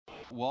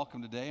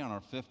Welcome today on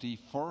our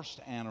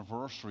 51st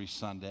anniversary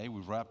Sunday.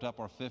 We've wrapped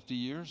up our 50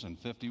 years, and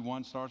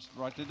 51 starts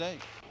right today.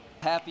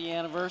 Happy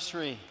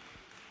anniversary.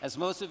 As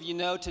most of you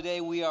know,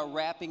 today we are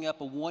wrapping up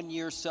a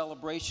one-year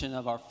celebration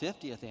of our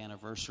 50th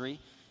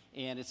anniversary,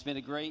 and it's been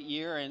a great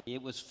year, and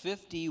it was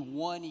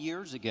 51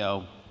 years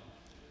ago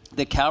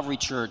that Calvary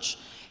Church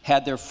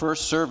had their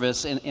first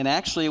service, and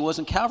actually it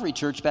wasn't Calvary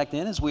Church back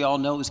then. As we all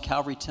know, it was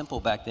Calvary Temple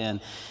back then,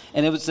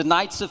 and it was the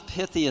Knights of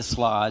Pythias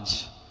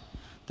Lodge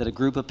that a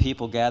group of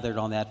people gathered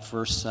on that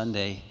first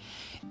Sunday.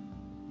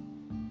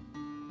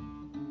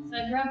 So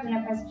I grew up in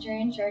a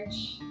Presbyterian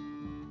church,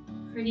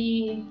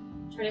 pretty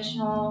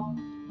traditional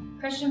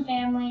Christian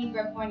family,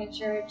 grew up going to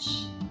church.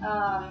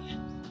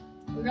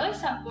 We really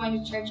stopped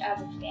going to church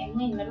as a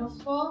family in middle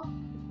school.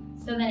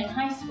 So then in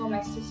high school,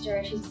 my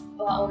sister, she's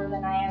a lot older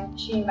than I am,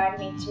 she invited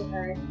me to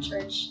her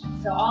church.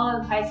 So all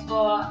of high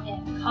school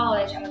and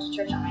college, I went to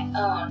church on my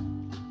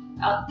own,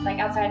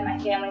 outside of my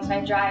family. So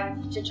I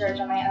drive to church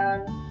on my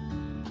own.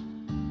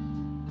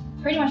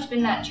 Pretty much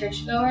been that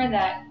churchgoer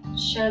that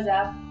shows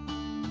up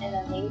and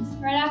then leaves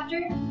right after.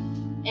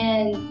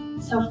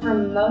 And so for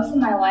most of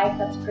my life,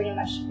 that's pretty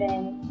much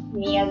been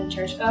me as a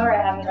churchgoer.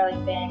 I haven't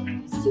really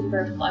been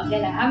super plugged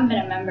in. I haven't been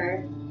a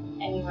member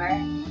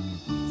anywhere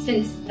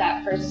since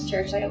that first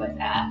church that I was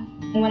at.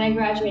 And when I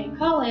graduated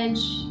college,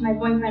 my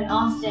boyfriend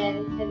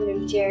Austin had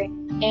moved here,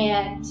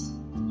 and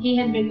he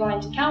had been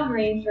going to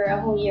Calvary for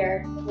a whole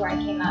year before I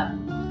came up.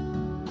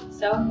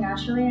 So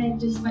naturally, I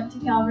just went to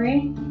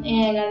Calvary,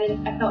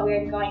 and I felt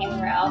weird going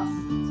anywhere else.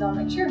 So I'm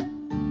like, sure,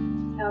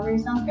 Calvary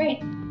sounds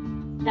great.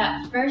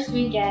 That first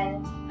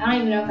weekend, I don't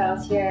even know if I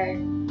was here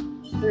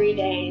 3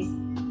 days.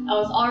 I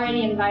was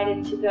already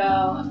invited to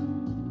go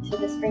to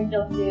the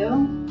Springfield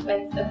Zoo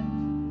with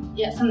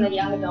some of the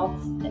young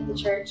adults at the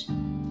church.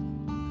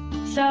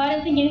 So I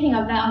didn't think anything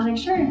of that. I was like,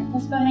 sure,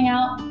 let's go hang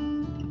out.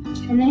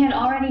 And they had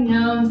already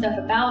known stuff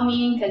about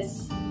me,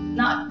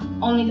 not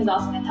only because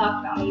Austin had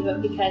talked about me,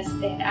 but because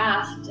they had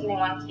asked and they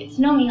wanted to get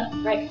to know me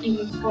right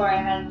even before I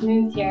had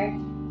moved here.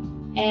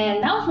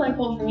 And that was really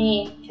cool for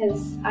me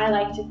because I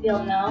like to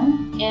feel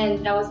known,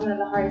 and that was one of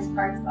the hardest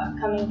parts about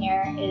coming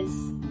here is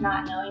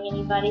not knowing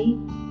anybody,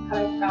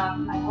 coming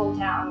from my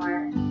hometown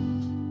where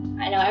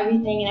I know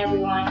everything and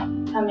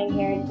everyone, coming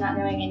here not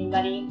knowing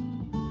anybody.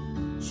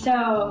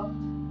 So,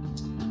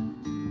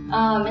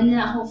 and then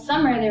that whole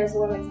summer there was a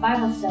women's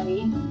Bible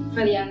study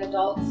for the young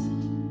adults,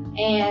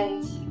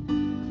 and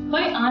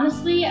quite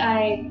honestly,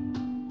 I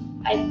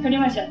pretty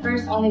much at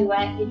first only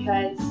went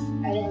because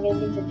I didn't have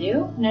anything to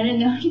do and I didn't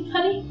know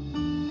anybody.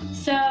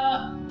 So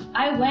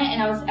I went,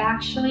 and I was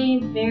actually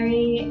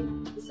very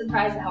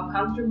surprised at how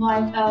comfortable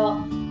I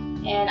felt.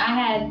 And I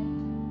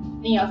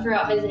had,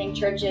 throughout visiting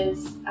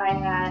churches, I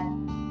had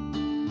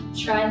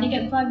tried to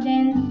get plugged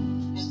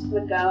in, just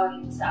would go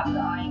and stop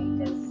going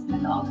because I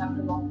felt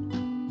uncomfortable.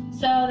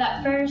 So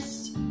that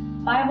first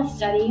Bible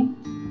study,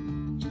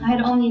 I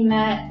had only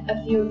met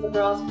a few of the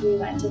girls who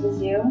went to the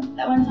zoo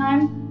that one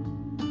time,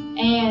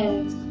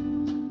 and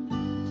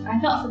I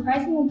felt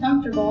surprisingly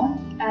comfortable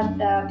at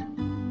the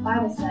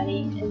Bible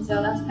study, and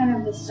so that's kind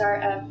of the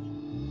start of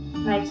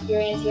my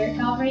experience here at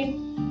Calvary.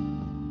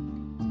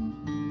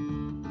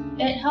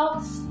 It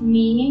helps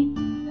me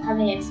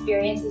having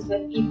experiences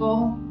with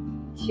people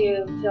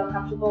to feel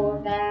comfortable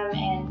with them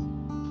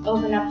and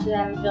open up to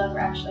them and feel like we're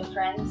actually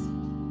friends.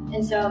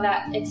 And so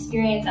that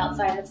experience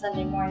outside of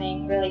Sunday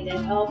morning really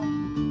did help.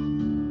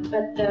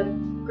 But the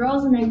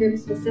girls in my group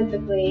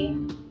specifically,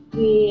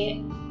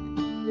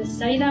 the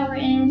study that we're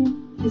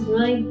in has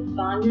really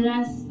bonded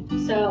us.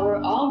 So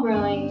we're all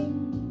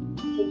growing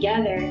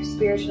together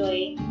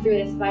spiritually through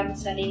this Bible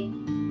study.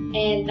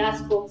 And that's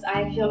cool because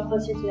I feel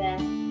closer to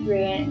them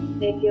through it.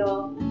 They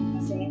feel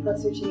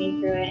closer to me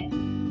through it.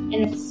 And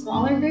it's a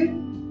smaller group.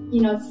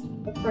 It's,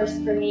 of course,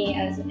 for me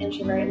as an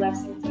introvert,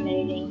 less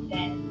intimidating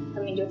than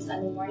coming to a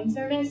Sunday morning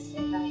service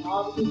and having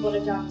all the people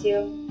to talk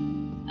to.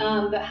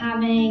 But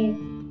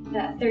having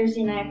that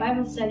Thursday night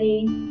Bible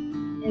study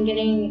and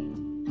getting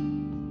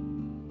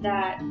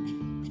that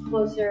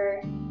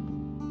closer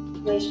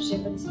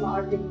relationship with a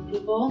smaller group of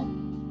people.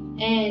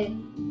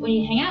 And when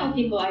you hang out with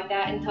people like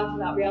that and talk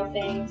about real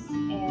things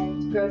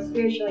and grow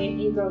spiritually,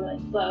 you grow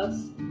really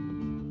close.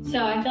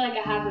 So I feel like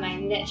I have my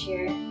niche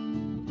here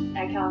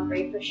at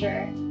Calvary for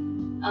sure.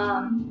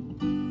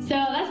 So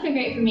that's been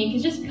great for me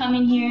because just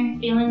coming here,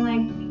 feeling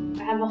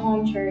like I have a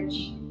home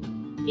church,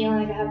 feeling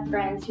like I have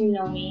friends who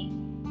know me,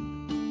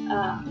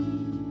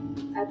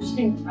 I've just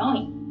been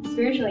growing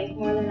spiritually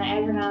more than I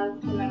ever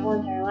have in my whole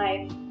entire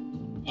life.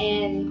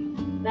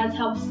 And that's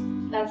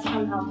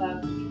some help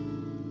of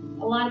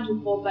a lot of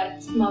people,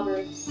 but small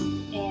groups,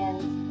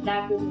 and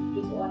that group of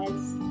people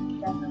has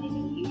definitely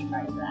been a huge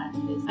part of that.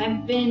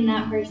 I've been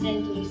that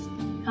person to just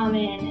come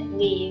in and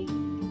leave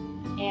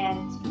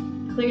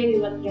and clearly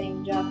wasn't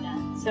getting the job done.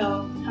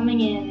 So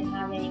coming in and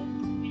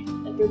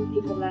having a group of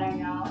people that I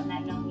know and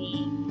that know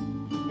me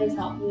has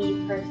helped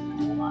me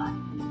personally a lot.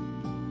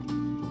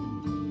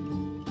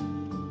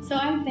 So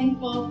I'm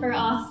thankful for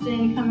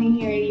Austin coming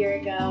here a year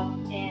ago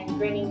and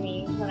bringing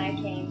me when I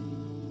came.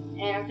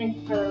 And I'm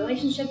thankful for the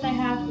relationships I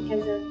have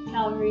because of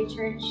Calvary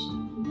Church.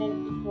 I'm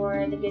thankful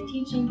for the good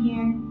teaching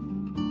here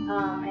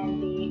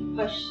and the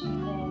push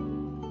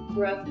and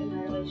growth in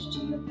my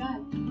relationship with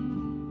God.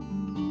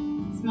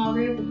 Small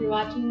group, if you're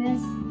watching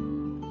this,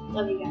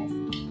 love you guys.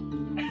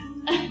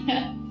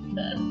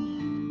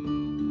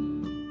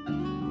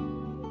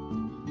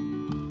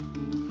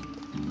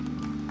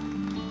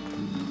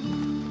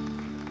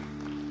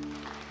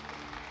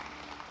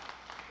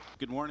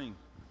 Good morning.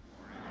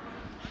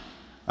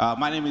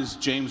 My name is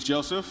James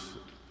Joseph.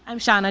 I'm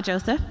Shauna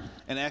Joseph.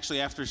 And actually,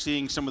 after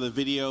seeing some of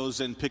the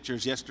videos and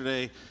pictures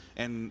yesterday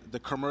and the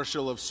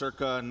commercial of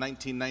circa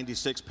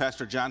 1996,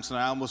 Pastor Johnson,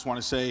 I almost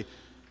want to say,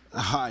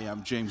 hi,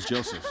 I'm James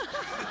Joseph.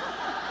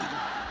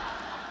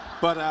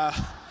 But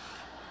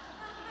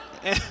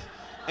at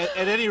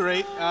any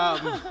rate,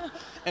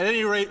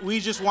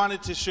 we just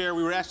wanted to share,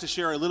 we were asked to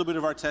share a little bit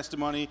of our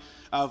testimony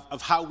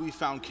of how we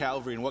found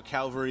Calvary and what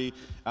Calvary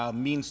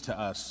means to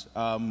us.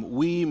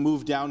 We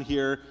moved down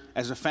here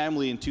as a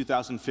family in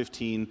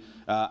 2015.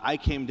 I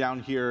came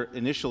down here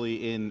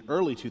initially in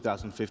early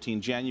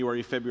 2015,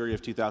 January, February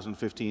of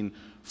 2015,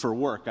 for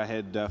work. I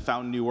had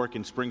found new work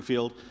in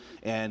Springfield,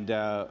 and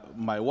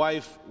my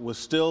wife was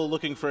still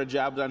looking for a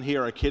job down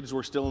here. Our kids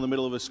were still in the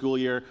middle of a school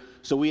year,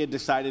 so we had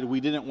decided we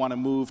didn't want to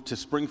move to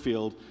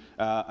Springfield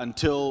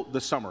until the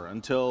summer,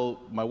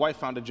 until my wife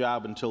found a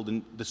job, until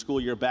the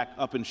school year back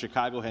up in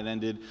Chicago had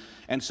ended.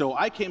 And so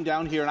I came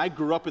down here, and I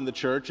grew up in the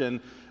church, and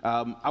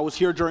I was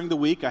here during the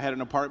week. I had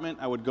an apartment.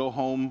 I would go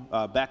home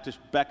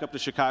back up to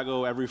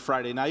Chicago every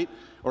Friday night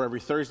or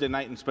every Thursday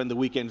night and spend the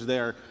weekends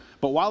there.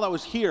 But while I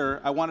was here,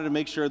 I wanted to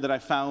make sure that I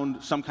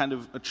found some kind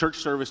of a church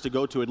service to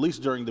go to, at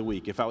least during the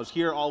week. If I was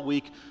here all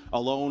week,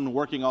 alone,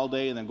 working all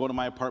day, and then go to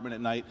my apartment at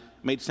night,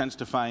 it made sense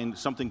to find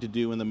something to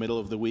do in the middle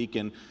of the week.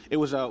 And it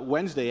was a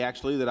Wednesday,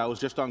 actually, that I was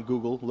just on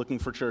Google looking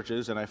for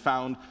churches, and I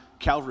found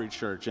Calvary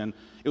Church. And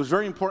it was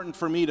very important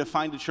for me to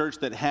find a church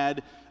that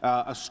had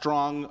a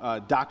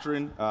strong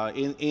doctrine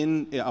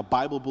in a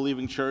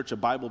Bible-believing church, a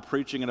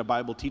Bible-preaching and a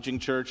Bible-teaching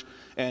church,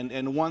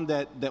 and one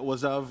that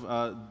was of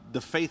the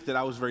faith that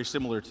I was very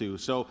similar to.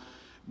 So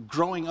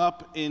growing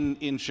up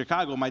in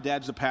Chicago, my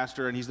dad's a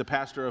pastor, and he's the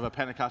pastor of a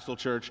Pentecostal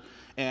church,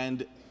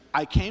 and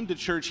I came to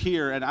church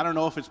here, and I don't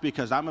know if it's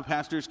because I'm a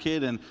pastor's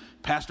kid and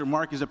Pastor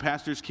Mark is a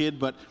pastor's kid,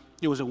 but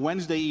it was a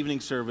Wednesday evening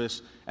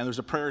service, and there was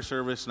a prayer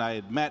service, and I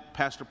had met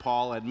Pastor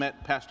Paul, I had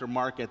met Pastor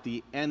Mark. At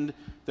the end,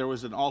 there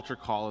was an altar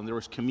call, and there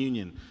was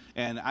communion.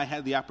 And I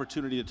had the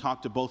opportunity to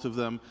talk to both of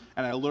them,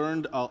 and I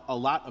learned a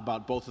lot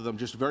about both of them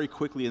just very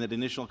quickly in that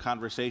initial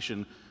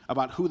conversation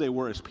about who they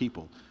were as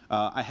people.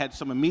 I had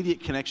some immediate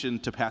connection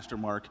to Pastor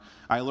Mark.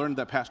 I learned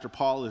that Pastor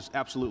Paul is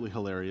absolutely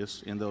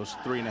hilarious in those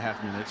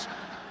 3.5 minutes.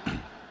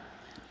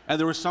 And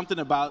there was something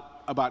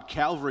about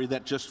Calvary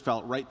that just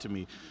felt right to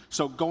me.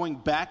 So going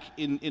back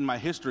in my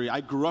history,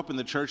 I grew up in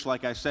the church,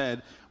 like I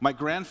said. My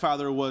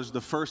grandfather was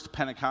the first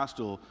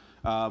Pentecostal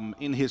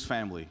in his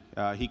family.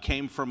 He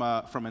came from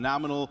a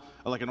nominal,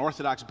 like an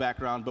Orthodox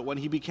background, but when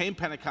he became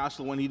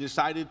Pentecostal, when he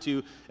decided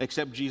to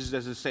accept Jesus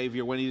as his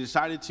Savior, when he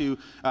decided to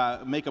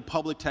make a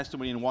public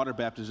testimony in water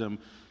baptism,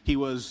 he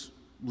was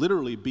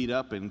literally beat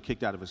up and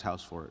kicked out of his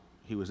house for it.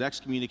 He was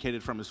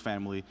excommunicated from his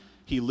family.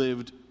 He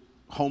lived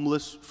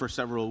homeless for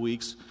several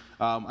weeks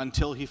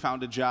until he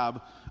found a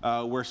job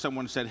where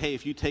someone said, hey,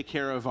 if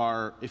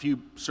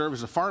you serve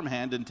as a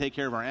farmhand and take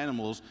care of our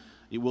animals,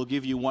 we'll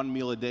give you 1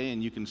 meal a day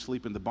and you can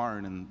sleep in the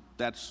barn. And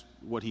that's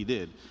what he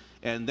did.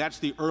 And that's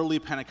the early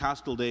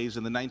Pentecostal days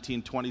in the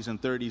 1920s and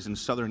 30s in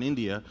southern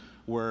India,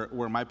 where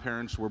my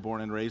parents were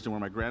born and raised and where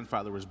my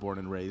grandfather was born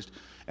and raised.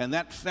 And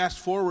that fast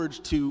forwards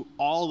to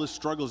all the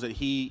struggles that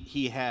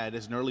he had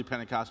as an early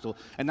Pentecostal,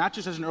 and not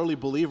just as an early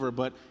believer,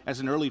 but as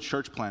an early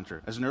church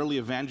planter, as an early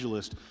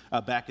evangelist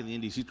back in the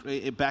Indies.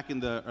 Back in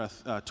the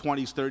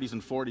 20s, 30s,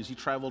 and 40s, he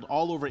traveled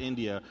all over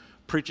India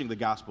preaching the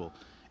gospel.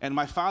 And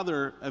my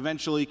father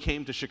eventually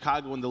came to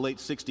Chicago in the late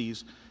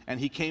 60s, and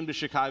he came to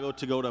Chicago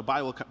to go to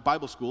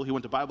Bible school. He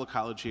went to Bible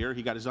college here.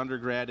 He got his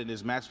undergrad and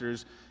his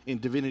master's in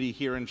divinity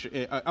here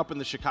up in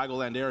the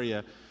Chicagoland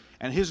area.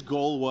 And his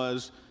goal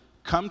was,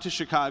 come to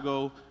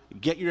Chicago,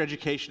 get your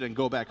education, and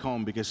go back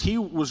home, because he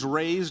was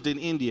raised in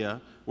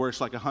India, where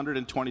it's like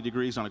 120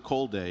 degrees on a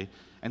cold day,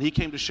 and he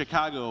came to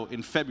Chicago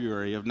in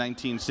February of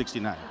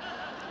 1969.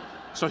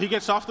 So he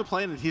gets off the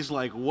plane, and he's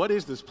like, what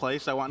is this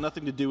place? I want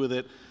nothing to do with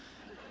it.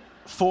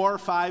 4,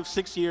 5,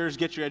 6 years,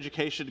 get your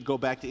education, go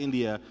back to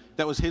India.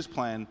 That was his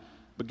plan,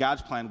 but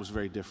God's plan was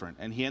very different.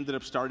 And he ended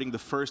up starting the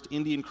first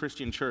Indian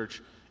Christian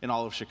church in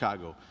all of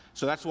Chicago.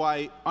 So that's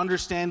why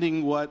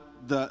understanding what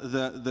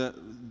the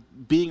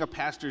being a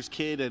pastor's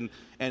kid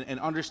and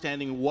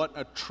understanding what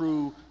a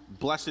true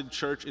blessed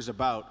church is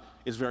about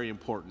is very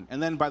important.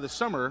 And then by the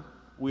summer,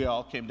 we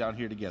all came down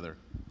here together.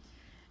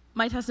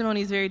 My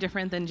testimony is very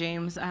different than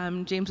James.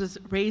 James was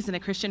raised in a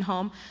Christian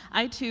home.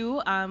 I, too,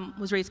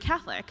 was raised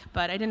Catholic,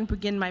 but I didn't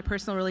begin my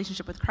personal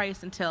relationship with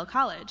Christ until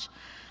college.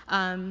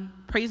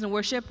 Praise and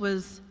worship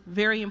was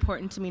very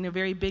important to me and a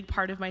very big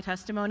part of my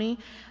testimony.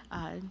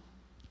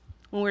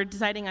 when we were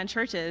deciding on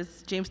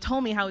churches, James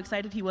told me how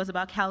excited he was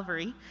about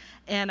Calvary,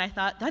 and I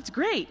thought, that's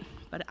great,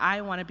 but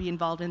I want to be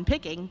involved in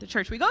picking the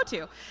church we go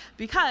to,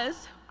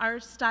 because our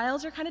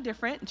styles are kind of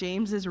different.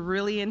 James is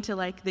really into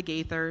like the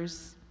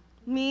Gaithers.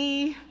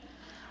 Me,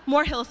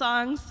 more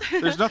Hillsongs.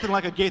 There's nothing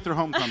like a Gaither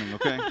homecoming,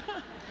 okay?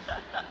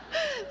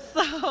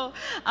 So,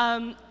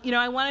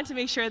 I wanted to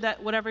make sure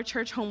that whatever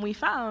church home we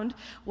found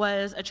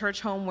was a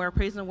church home where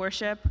praise and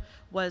worship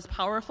was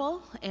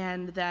powerful,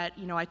 and that,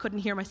 I couldn't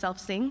hear myself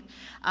sing.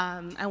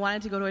 I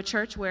wanted to go to a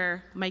church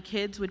where my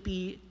kids would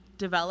be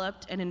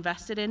developed and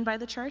invested in by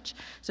the church.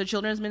 So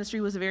children's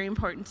ministry was very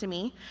important to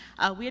me.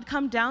 We had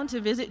come down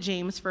to visit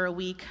James for a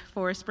week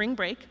for spring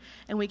break,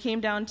 and we came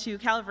down to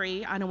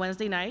Calvary on a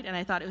Wednesday night, and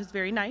I thought it was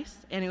very nice.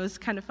 And it was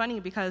kind of funny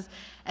because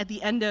at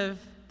the end of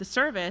the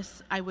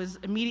service, I was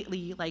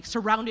immediately like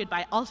surrounded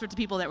by all sorts of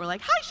people that were like,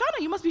 "Hi,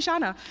 Shauna, you must be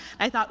Shauna."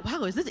 I thought,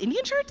 wow, is this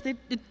Indian church?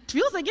 It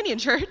feels like Indian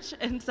church.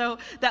 And so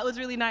that was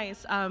really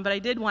nice. But I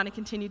did want to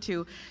continue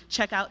to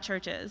check out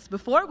churches.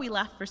 Before we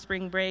left for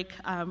spring break,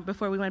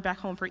 before we went back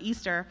home for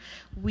Easter,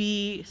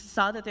 we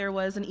saw that there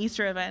was an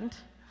Easter event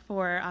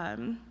for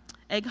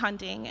egg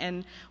hunting.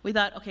 And we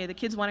thought, okay, the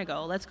kids want to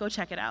go. Let's go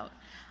check it out.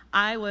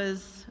 I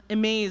was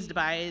amazed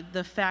by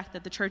the fact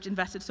that the church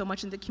invested so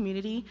much in the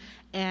community,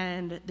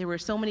 and there were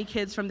so many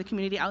kids from the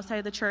community outside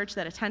of the church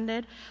that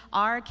attended.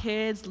 Our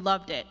kids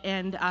loved it,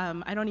 and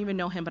I don't even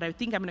know him, but I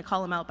think I'm going to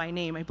call him out by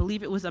name. I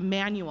believe it was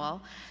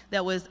Emmanuel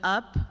that was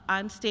up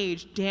on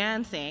stage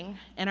dancing,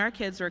 and our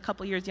kids were a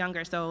couple years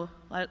younger, so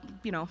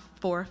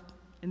 4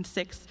 and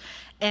 6,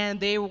 and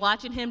they were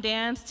watching him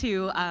dance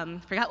to,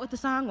 forgot what the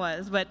song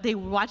was, but they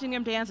were watching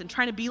him dance and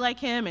trying to be like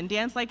him and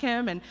dance like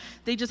him, and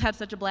they just had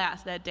such a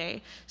blast that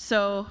day.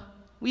 So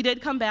we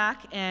did come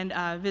back and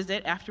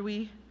visit after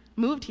we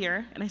moved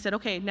here, and I said,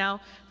 okay,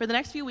 now for the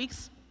next few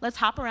weeks, let's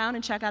hop around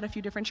and check out a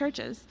few different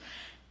churches.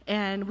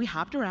 And we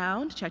hopped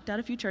around, checked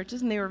out a few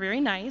churches, and they were very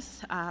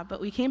nice,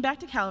 but we came back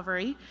to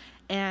Calvary,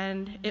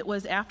 and it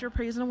was after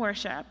praise and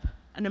worship,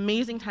 an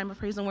amazing time of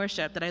praise and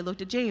worship, that I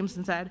looked at James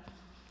and said,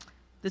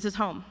 this is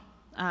home.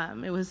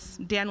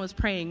 Dan was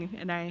praying,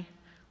 and I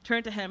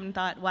turned to him and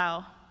thought,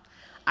 wow,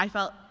 I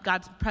felt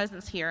God's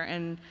presence here,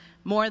 and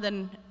more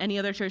than any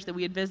other church that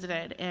we had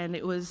visited, and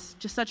it was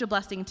just such a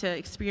blessing to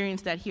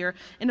experience that here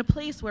in a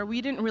place where we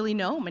didn't really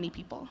know many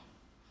people.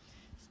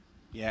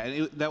 Yeah,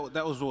 and that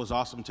was what was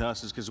awesome to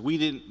us, is because we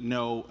didn't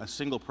know a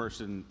single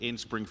person in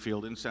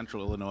Springfield, in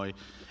central Illinois,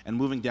 and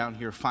moving down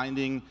here,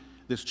 finding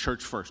this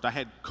church first. I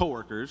had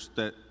coworkers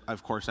that,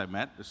 of course, I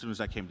met as soon as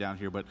I came down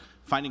here, but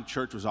finding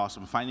church was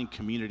awesome. Finding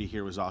community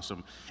here was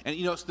awesome. And,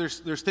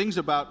 there's things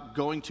about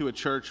going to a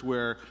church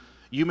where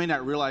you may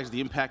not realize the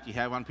impact you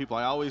have on people.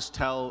 I always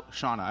tell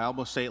Shauna, I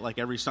almost say it like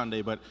every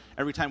Sunday, but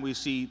every time we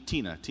see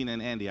Tina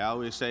and Andy, I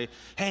always say,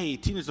 hey,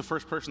 Tina's the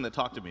first person that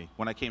talked to me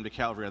when I came to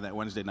Calvary on that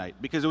Wednesday night,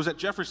 because it was at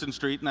Jefferson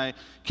Street, and I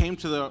came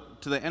to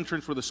the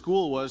entrance where the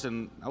school was,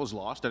 and I was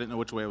lost. I didn't know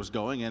which way I was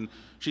going, and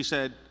she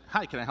said,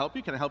 hi, can I help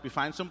you? Can I help you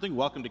find something?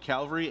 Welcome to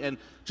Calvary. And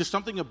just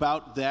something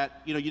about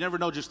that, you never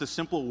know, just the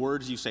simple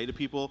words you say to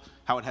people,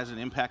 how it has an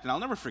impact. And I'll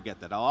never forget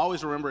that. I'll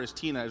always remember as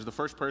Tina as the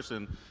first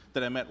person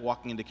that I met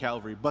walking into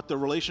Calvary. But the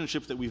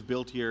relationships that we've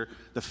built here,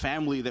 the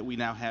family that we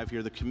now have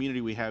here, the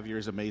community we have here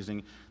is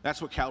amazing.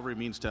 That's what Calvary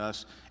means to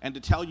us. And to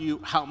tell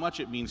you how much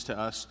it means to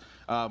us,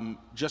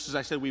 just as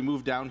I said, we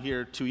moved down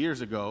here 2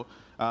 years ago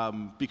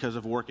because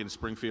of work in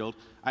Springfield.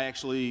 I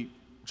actually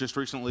just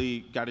recently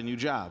got a new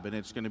job, and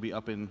it's going to be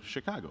up in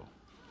Chicago.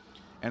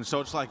 And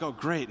so it's like, oh,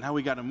 great, now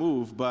we got to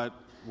move, but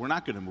we're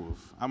not going to move.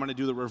 I'm going to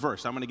do the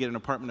reverse. I'm going to get an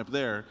apartment up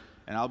there,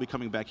 and I'll be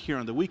coming back here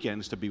on the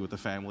weekends to be with the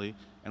family,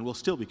 and we'll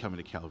still be coming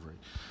to Calvary.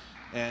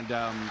 And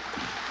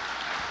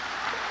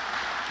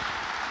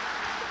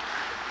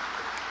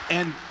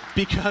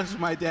because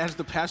my dad's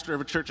the pastor of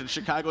a church in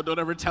Chicago, don't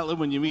ever tell him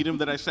when you meet him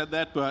that I said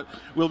that, but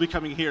we'll be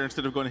coming here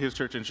instead of going to his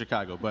church in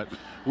Chicago. But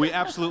we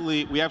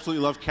absolutely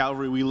love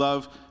Calvary. We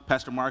love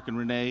Pastor Mark and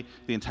Renee,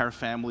 the entire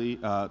family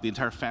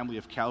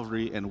of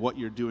Calvary, and what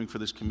you're doing for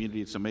this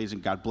community. It's amazing.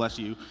 God bless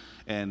you.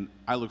 And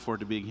I look forward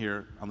to being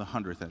here on the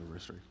 100th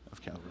anniversary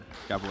of Calvary.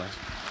 God bless.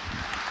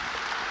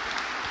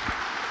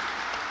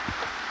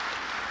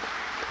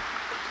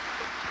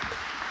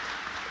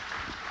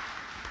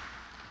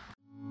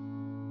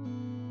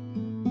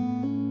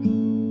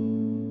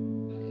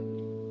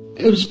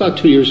 It was about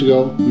 2 years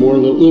ago, a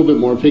little bit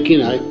more.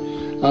 Vicki and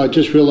I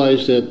just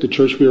realized that the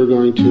church we were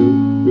going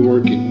to, we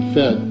weren't getting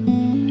fed.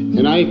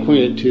 And I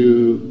equated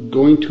to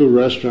going to a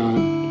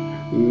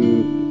restaurant,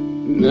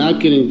 not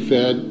getting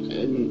fed,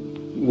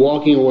 and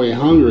walking away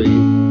hungry,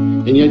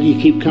 and yet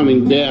you keep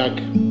coming back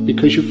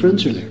because your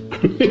friends are there.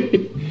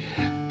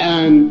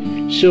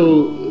 And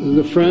so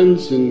the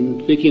friends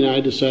and Vicki and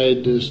I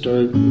decided to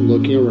start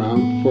looking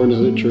around for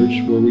another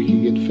church where we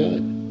could get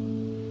fed.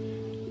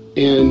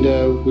 And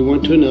we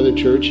went to another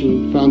church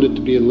and found it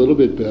to be a little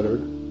bit better.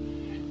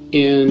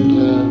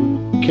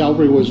 And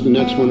Calvary was the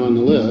next one on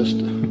the list.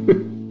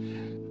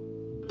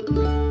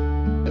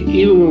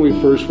 Even when we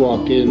first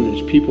walked in,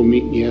 there's people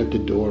meeting you at the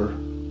door,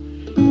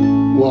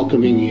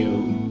 welcoming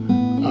you.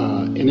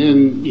 And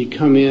then you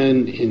come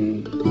in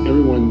and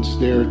everyone's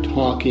there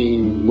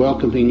talking,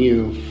 welcoming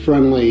you,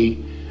 friendly,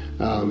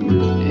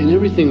 and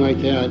everything like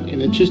that.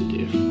 And it just,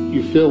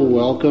 you feel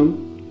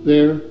welcome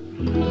there.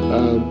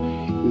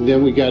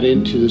 Then we got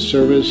into the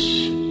service,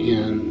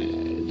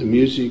 and the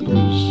music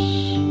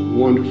was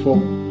wonderful.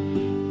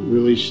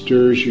 Really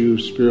stirs you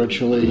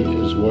spiritually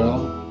as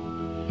well.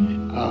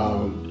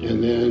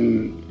 And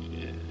then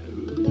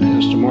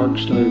Pastor Mark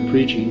started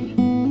preaching,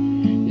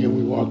 and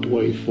we walked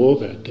away full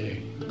that day.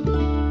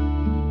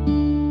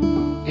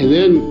 And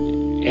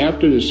then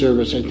after the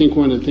service, I think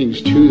one of the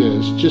things too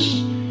that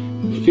just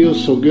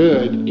feels so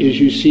good is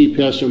you see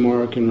Pastor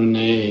Mark and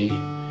Renee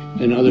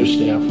and other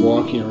staff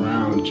walking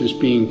around, just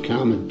being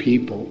common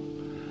people.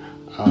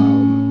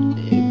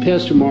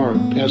 Pastor Mark,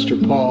 Pastor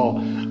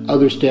Paul,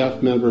 other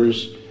staff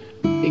members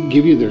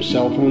give you their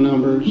cell phone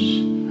numbers,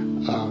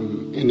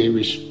 and they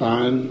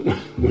respond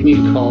when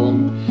you call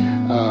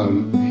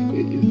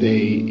them.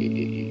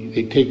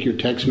 They take your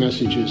text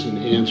messages and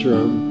answer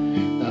them.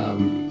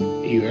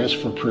 You ask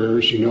for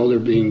prayers, you know they're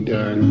being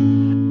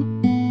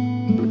done.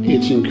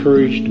 It's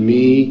encouraged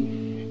me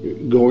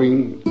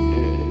going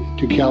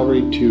to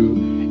Calvary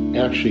to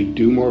actually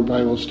do more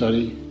Bible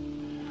study.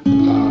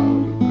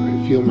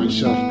 I feel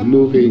myself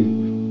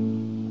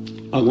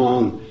moving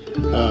along,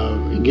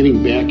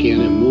 getting back in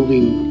and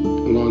moving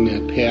along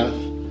that path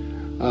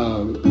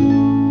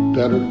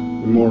better,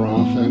 more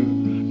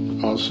often.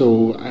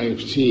 Also,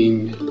 I've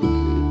seen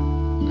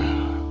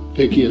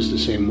Vicki is the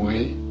same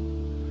way,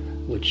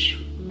 which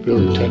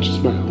really touches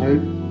my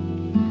heart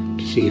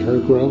to see her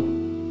grow.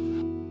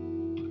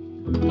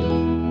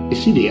 I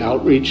see the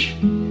outreach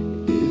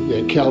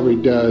that Calvary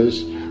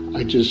does.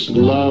 I just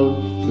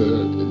love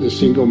the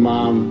single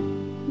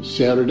mom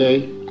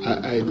Saturday.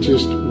 I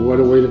just,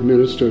 what a way to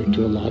minister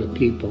to a lot of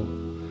people.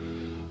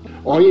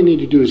 All you need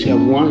to do is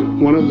have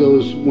one of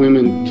those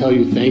women tell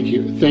you thank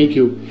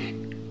you,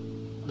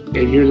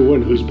 and you're the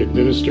one who's been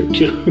ministered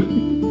to.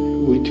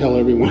 We tell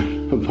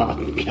everyone about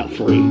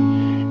Calvary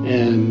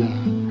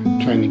and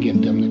trying to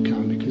get them to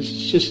come because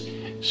it's just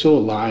so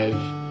alive.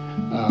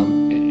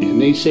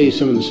 And they say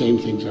some of the same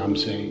things I'm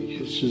saying.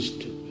 It's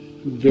just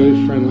very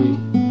friendly,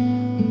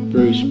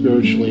 very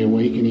spiritually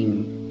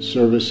awakening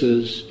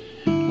services.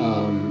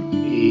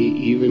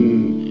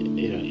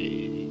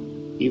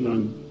 Even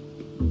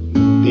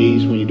on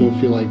days when you don't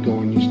feel like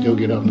going, you still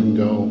get up and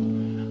go.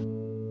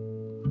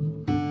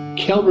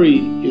 Calvary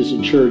is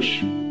a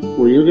church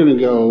where you're going to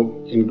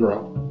go and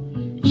grow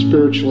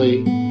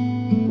spiritually,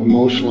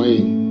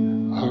 emotionally.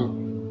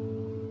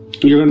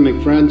 You're going to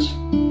make friends.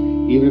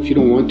 Even if you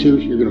don't want to,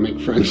 you're going to make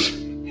friends.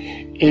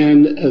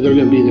 And they're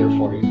going to be there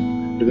for you.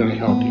 They're going to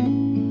help you.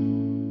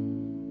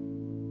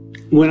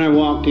 When I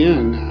walked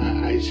in,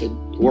 I said,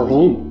 we're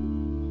home.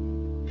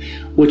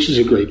 Which is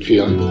a great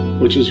feeling.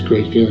 Which is a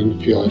great feeling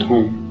to feel at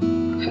home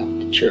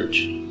at the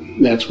church.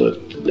 That's what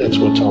it's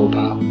all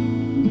about.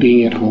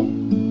 Being at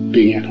home.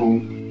 Being at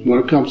home. You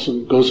want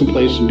to go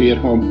someplace and be at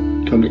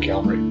home, come to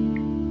Calvary.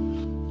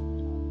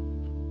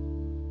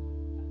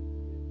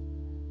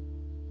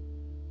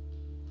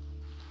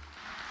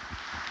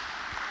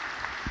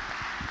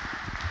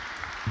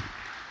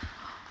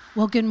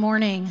 Well, good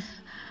morning.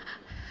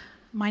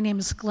 My name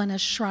is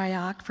Glennis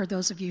Shryock, for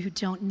those of you who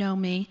don't know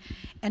me.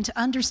 And to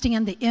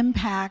understand the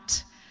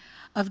impact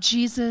of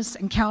Jesus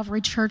and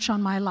Calvary Church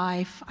on my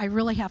life, I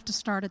really have to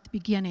start at the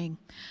beginning.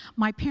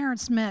 My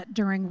parents met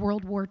during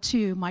World War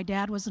II. My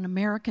dad was an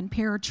American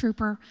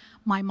paratrooper.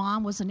 My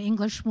mom was an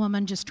English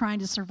woman just trying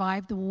to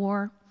survive the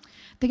war.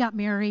 They got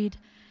married,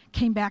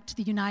 came back to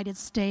the United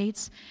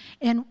States,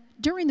 and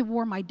during the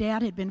war, my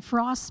dad had been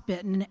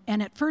frostbitten,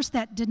 and at first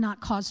that did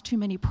not cause too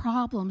many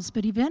problems,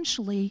 but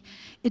eventually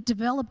it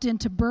developed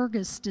into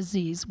Burgess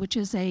disease, which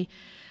is a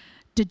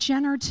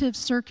degenerative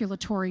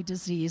circulatory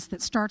disease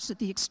that starts at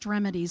the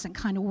extremities and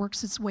kind of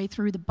works its way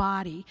through the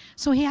body.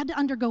 So he had to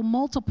undergo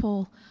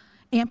multiple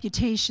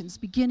amputations,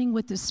 beginning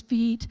with his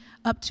feet,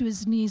 up to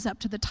his knees, up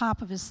to the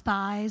top of his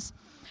thighs.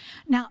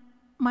 Now,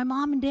 my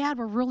mom and dad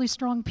were really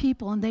strong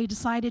people, and they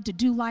decided to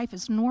do life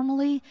as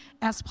normally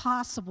as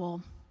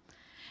possible.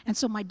 And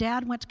so my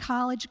dad went to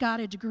college, got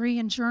a degree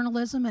in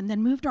journalism, and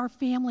then moved our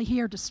family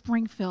here to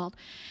Springfield.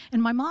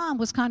 And my mom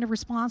was kind of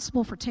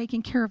responsible for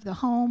taking care of the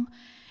home.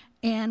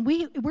 And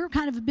we were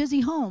kind of a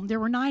busy home. There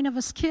were 9 of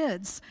us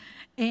kids,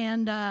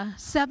 and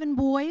 7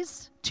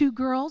 boys, 2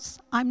 girls.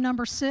 I'm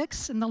number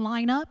 6 in the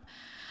lineup.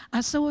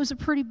 So it was a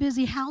pretty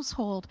busy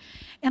household.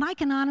 And I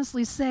can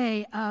honestly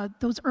say,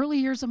 those early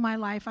years of my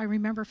life, I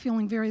remember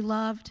feeling very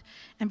loved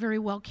and very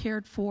well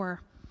cared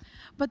for.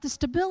 But the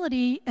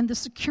stability and the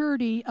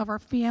security of our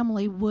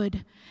family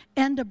would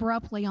end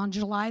abruptly on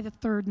July the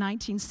 3rd,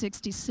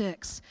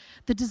 1966.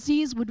 The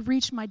disease would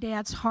reach my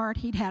dad's heart.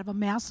 He'd have a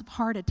massive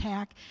heart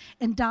attack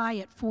and die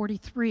at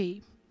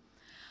 43.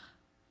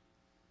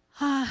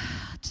 To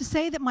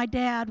say that my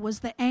dad was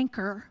the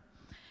anchor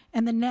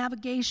and the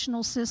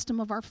navigational system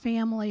of our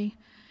family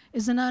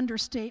is an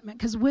understatement,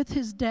 because with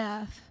his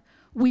death,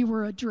 we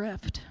were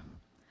adrift.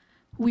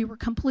 We were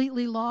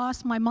completely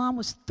lost. My mom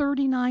was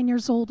 39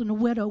 years old and a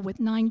widow with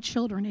 9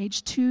 children,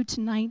 aged 2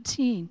 to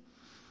 19.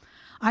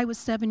 I was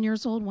 7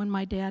 years old when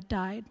my dad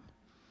died.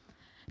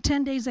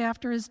 10 days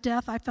after his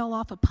death, I fell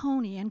off a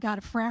pony and got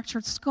a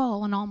fractured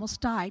skull and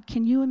almost died.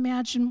 Can you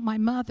imagine my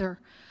mother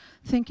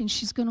thinking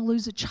she's going to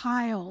lose a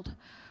child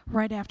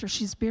right after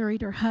she's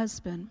buried her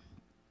husband?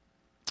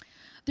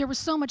 There was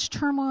so much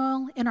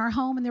turmoil in our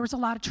home, and there was a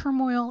lot of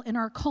turmoil in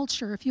our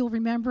culture. If you'll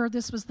remember,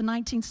 this was the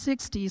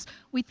 1960s.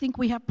 We think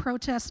we have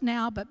protests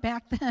now, but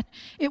back then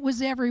it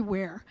was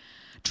everywhere.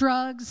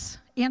 Drugs,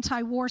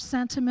 anti-war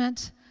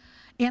sentiment,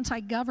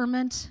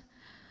 anti-government.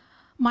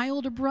 My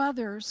older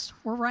brothers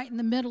were right in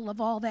the middle of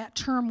all that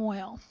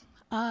turmoil.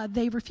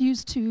 They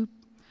refused to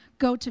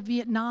go to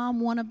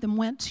Vietnam. One of them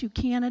went to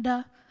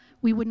Canada.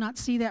 We would not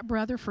see that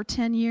brother for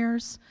 10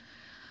 years.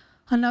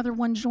 Another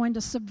one joined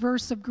a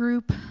subversive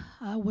group,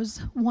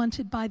 was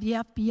wanted by the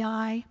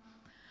FBI.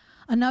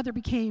 Another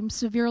became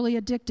severely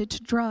addicted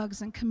to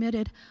drugs and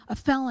committed a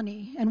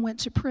felony and went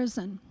to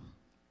prison.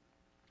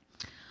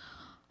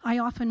 I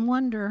often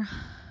wonder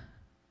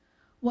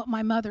what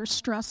my mother's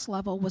stress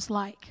level was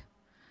like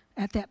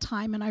at that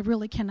time, and I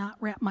really cannot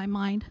wrap my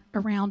mind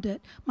around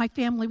it. My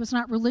family was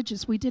not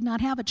religious. We did not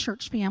have a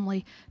church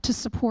family to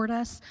support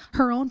us.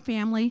 Her own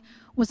family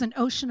was an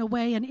ocean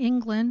away in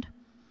England.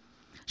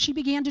 She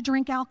began to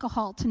drink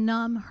alcohol to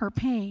numb her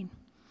pain.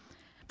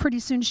 Pretty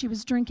soon she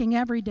was drinking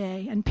every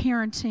day and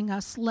parenting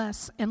us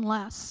less and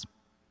less.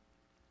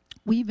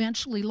 We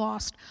eventually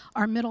lost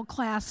our middle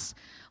class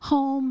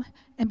home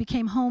and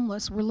became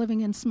homeless. We're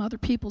living in some other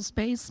people's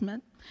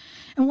basement.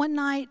 And one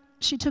night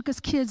she took us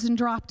kids and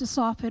dropped us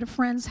off at a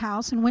friend's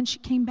house. And when she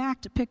came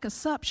back to pick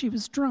us up, she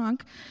was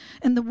drunk.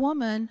 And the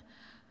woman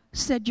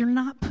said, "You're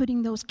not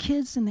putting those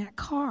kids in that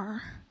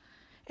car."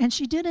 And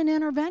she did an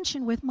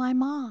intervention with my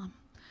mom.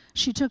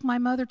 She took my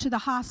mother to the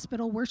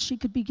hospital where she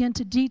could begin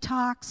to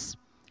detox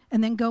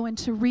and then go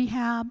into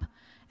rehab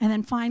and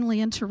then finally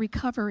into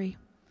recovery.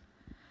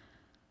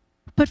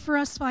 But for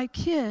us 5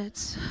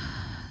 kids,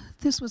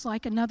 this was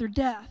like another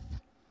death.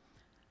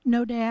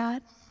 No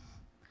dad,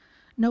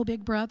 no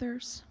big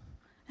brothers,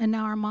 and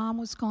now our mom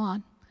was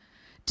gone.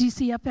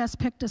 DCFS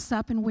picked us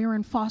up and we were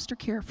in foster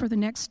care for the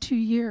next 2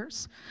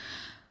 years.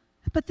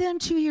 But then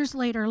 2 years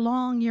later,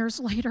 long years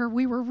later,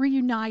 we were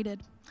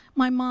reunited.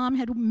 My mom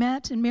had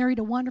met and married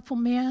a wonderful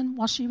man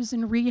while she was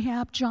in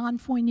rehab, John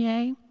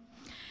Fournier.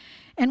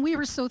 And we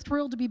were so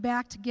thrilled to be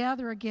back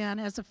together again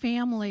as a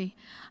family.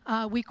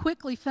 We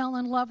quickly fell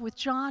in love with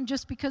John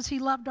just because he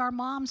loved our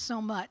mom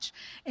so much.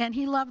 And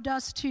he loved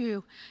us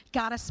too.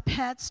 Got us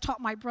pets, taught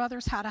my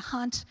brothers how to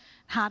hunt,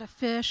 how to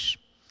fish.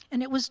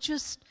 And it was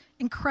just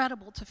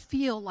incredible to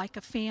feel like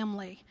a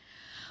family.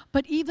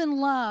 But even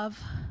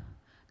love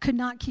could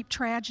not keep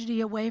tragedy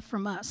away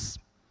from us.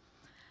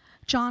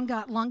 John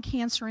got lung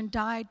cancer and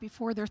died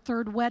before their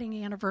 3rd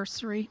wedding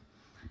anniversary,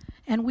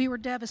 and we were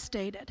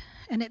devastated,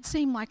 and it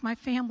seemed like my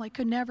family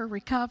could never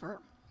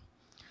recover.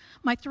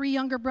 My 3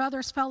 younger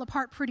brothers fell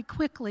apart pretty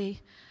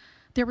quickly.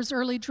 There was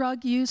early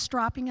drug use,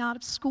 dropping out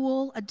of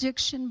school,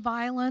 addiction,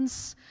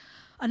 violence,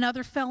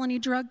 another felony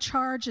drug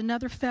charge,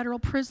 another federal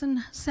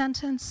prison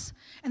sentence,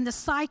 and the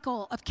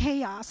cycle of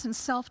chaos and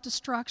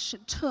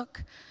self-destruction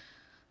took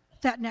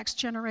that next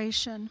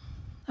generation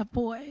of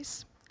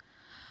boys.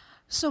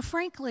 So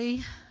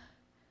frankly,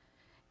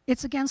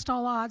 it's against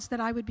all odds that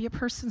I would be a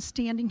person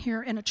standing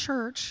here in a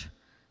church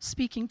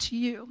speaking to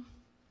you,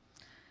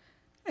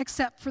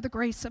 except for the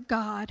grace of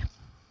God.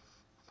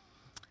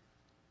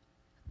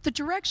 The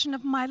direction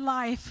of my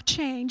life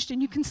changed,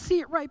 and you can see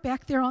it right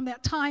back there on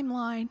that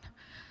timeline.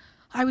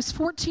 I was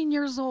 14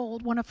 years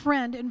old when a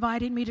friend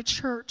invited me to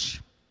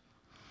church.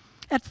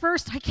 At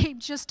first, I came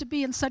just to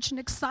be in such an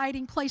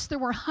exciting place. There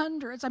were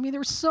hundreds. There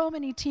were so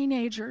many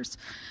teenagers.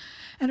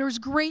 And there was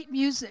great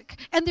music.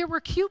 And there were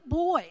cute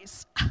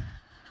boys.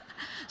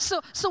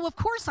 So of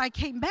course I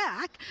came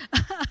back.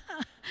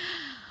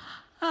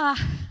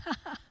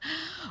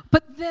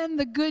 But then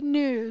the good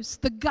news,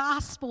 the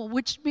gospel,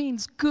 which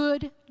means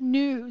good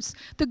news,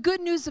 the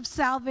good news of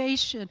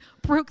salvation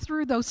broke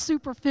through those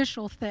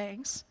superficial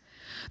things.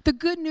 The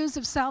good news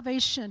of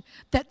salvation,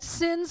 that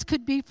sins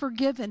could be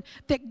forgiven,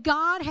 that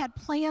God had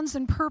plans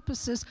and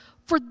purposes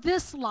for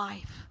this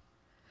life,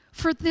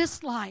 for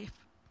this life.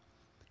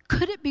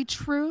 Could it be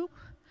true?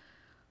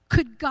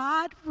 Could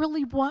God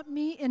really want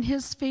me in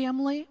his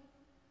family?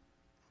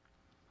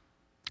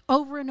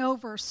 Over and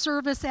over,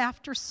 service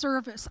after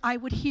service, I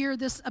would hear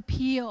this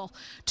appeal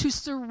to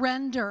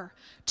surrender,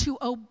 to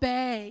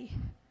obey.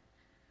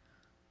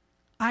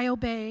 I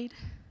obeyed,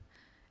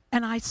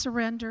 and I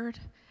surrendered,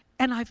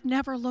 and I've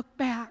never looked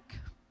back.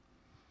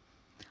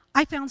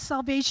 I found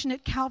salvation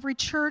at Calvary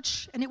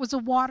Church, and it was a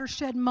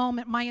watershed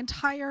moment. My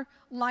entire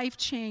life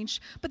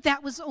changed, but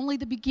that was only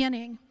the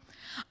beginning.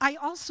 I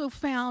also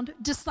found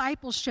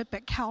discipleship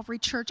at Calvary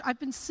Church. I've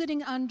been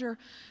sitting under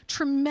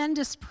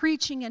tremendous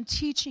preaching and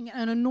teaching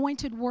and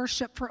anointed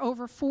worship for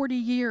over 40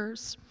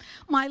 years.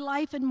 My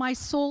life and my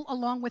soul,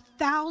 along with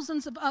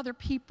thousands of other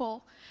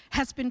people,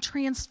 has been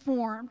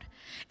transformed.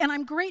 And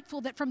I'm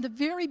grateful that from the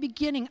very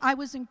beginning, I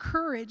was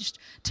encouraged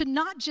to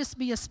not just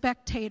be a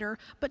spectator,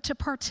 but to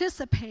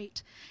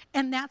participate.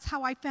 And that's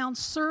how I found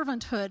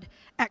servanthood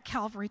at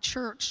Calvary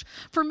Church.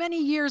 For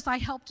many years, I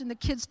helped in the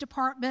kids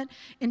department,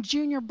 in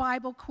junior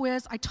Bible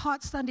quiz. I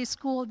taught Sunday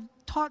school,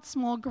 taught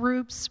small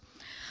groups.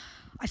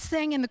 I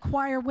sang in the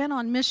choir, went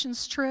on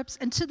missions trips,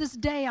 and to this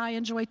day, I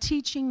enjoy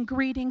teaching,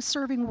 greeting,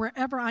 serving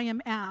wherever I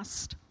am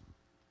asked.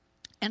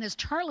 And as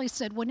Charlie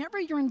said, whenever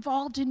you're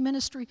involved in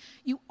ministry,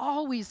 you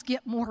always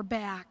get more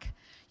back.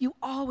 You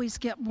always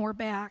get more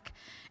back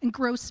and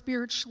grow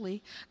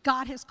spiritually.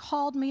 God has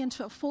called me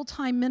into a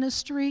full-time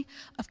ministry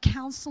of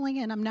counseling,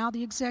 and I'm now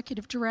the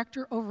executive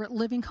director over at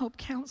Living Hope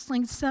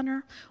Counseling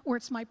Center, where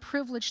it's my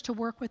privilege to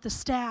work with the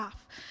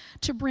staff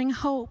to bring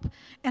hope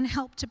and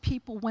help to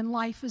people when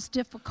life is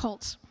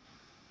difficult.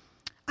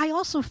 I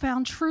also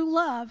found true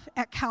love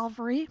at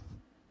Calvary.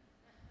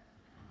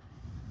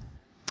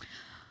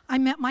 I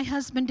met my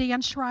husband,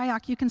 Dan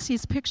Shryock. You can see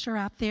his picture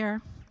out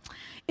there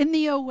in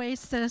the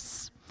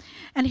Oasis.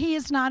 And he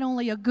is not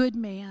only a good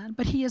man,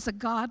 but he is a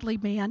godly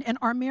man. And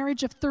our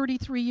marriage of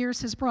 33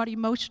 years has brought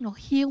emotional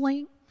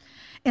healing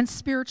and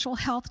spiritual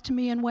health to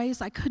me in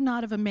ways I could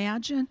not have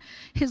imagined.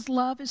 His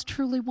love is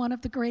truly one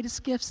of the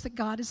greatest gifts that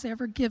God has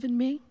ever given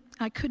me.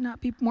 I could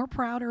not be more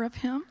prouder of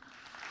him.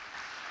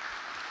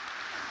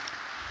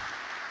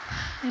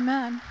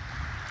 Amen.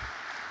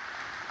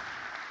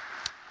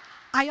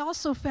 I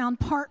also found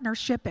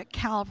partnership at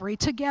Calvary.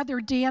 Together,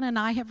 Dan and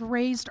I have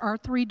raised our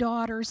 3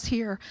 daughters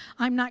here.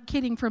 I'm not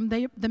kidding. From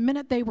the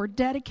minute they were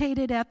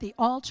dedicated at the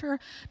altar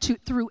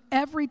through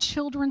every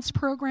children's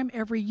program,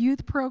 every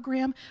youth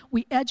program,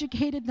 we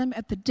educated them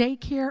at the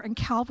daycare and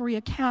Calvary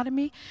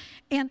Academy.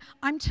 And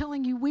I'm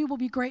telling you, we will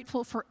be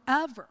grateful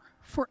forever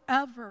for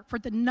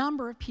the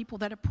number of people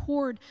that have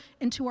poured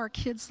into our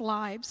kids'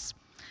 lives.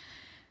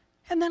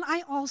 And then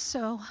I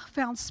also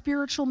found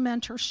spiritual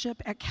mentorship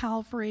at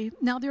Calvary.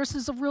 Now, this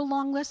is a real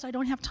long list. I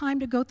don't have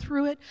time to go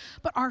through it.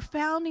 But our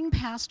founding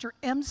pastor,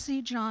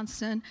 M.C.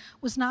 Johnson,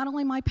 was not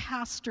only my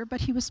pastor,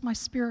 but he was my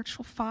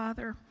spiritual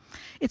father.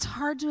 It's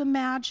hard to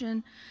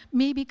imagine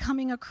me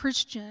becoming a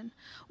Christian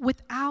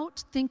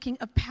without thinking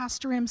of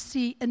Pastor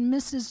M.C. and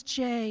Mrs.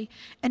 J.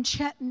 and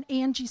Chet and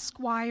Angie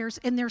Squires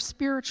and their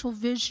spiritual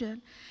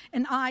vision.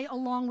 And I,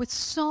 along with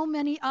so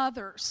many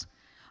others,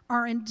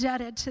 are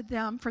indebted to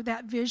them for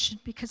that vision,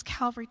 because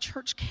Calvary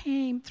Church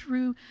came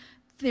through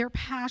their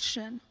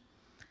passion.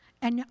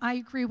 And I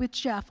agree with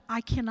Jeff. I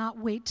cannot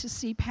wait to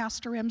see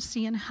Pastor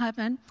MC in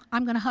heaven.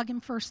 I'm going to hug him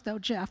first, though,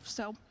 Jeff.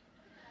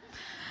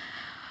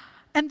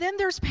 And then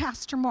there's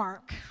Pastor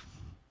Mark,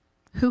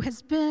 who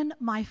has been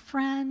my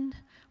friend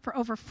for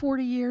over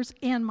 40 years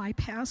and my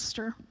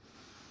pastor.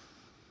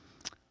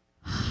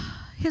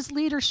 His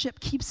leadership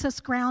keeps us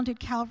grounded,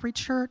 Calvary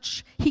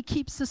Church. He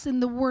keeps us in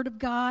the Word of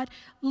God,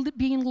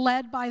 being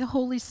led by the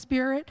Holy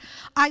Spirit.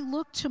 I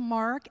look to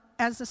Mark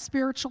as a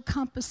spiritual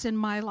compass in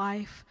my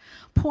life,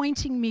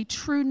 pointing me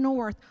true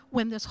north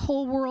when this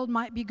whole world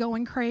might be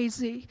going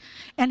crazy.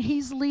 And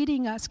he's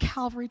leading us,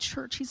 Calvary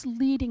Church. He's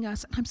leading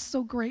us, and I'm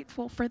so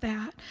grateful for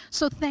that.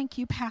 So thank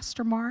you,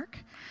 Pastor Mark.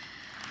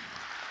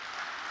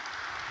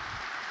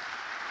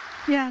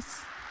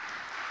 Yes.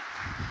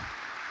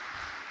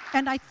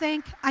 And I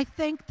thank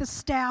the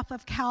staff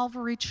of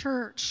Calvary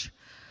Church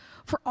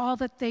for all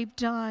that they've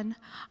done.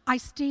 I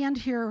stand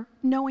here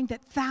knowing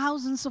that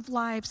thousands of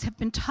lives have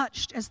been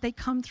touched as they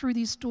come through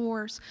these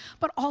doors,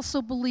 but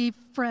also believe,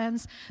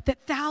 friends,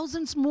 that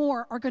thousands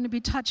more are going to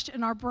be touched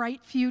in our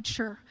bright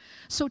future.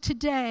 So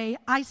today,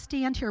 I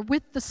stand here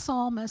with the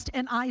psalmist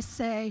and I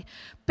say,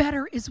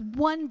 better is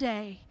one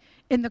day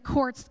in the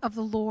courts of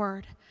the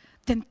Lord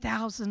than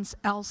thousands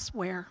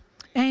elsewhere.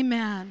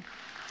 Amen.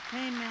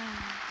 Amen.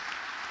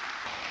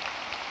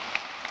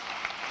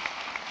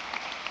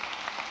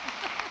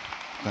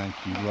 Thank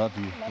you. Love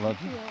you.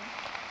 Love you.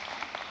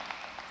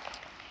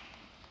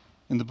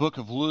 In the book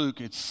of Luke,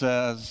 it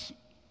says,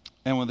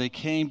 and when they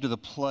came to the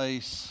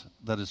place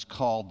that is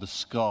called the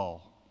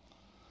skull,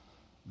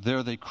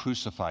 there they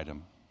crucified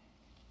him.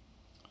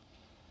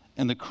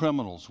 And the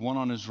criminals, one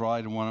on his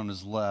right and one on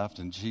his left,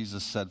 and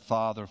Jesus said,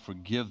 Father,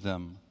 forgive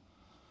them,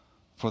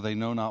 for they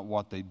know not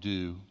what they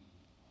do.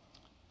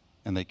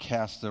 And they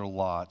cast their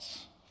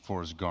lots for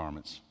his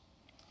garments.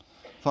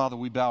 Father,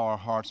 we bow our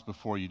hearts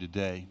before you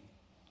today.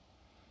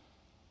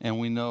 And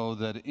we know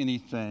that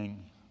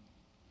anything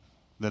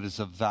that is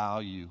of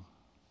value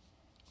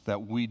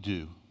that we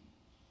do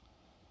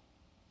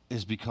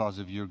is because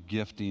of your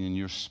gifting and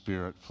your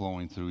spirit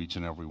flowing through each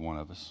and every one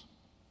of us.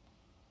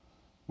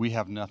 We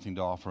have nothing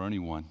to offer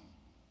anyone.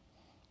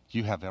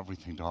 You have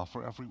everything to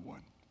offer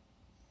everyone.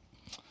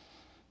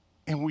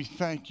 And we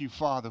thank you,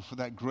 Father, for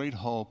that great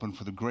hope and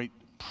for the great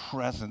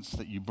presence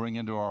that you bring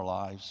into our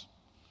lives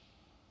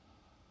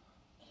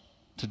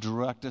to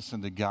direct us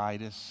and to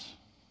guide us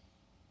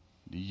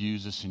to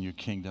use us in your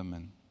kingdom.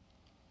 And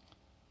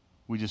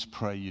we just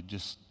pray you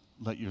just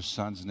let your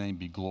Son's name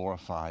be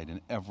glorified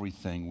in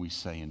everything we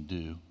say and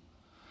do,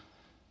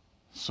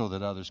 so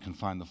that others can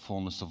find the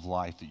fullness of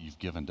life that you've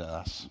given to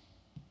us.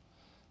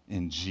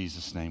 In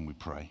Jesus' name we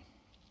pray.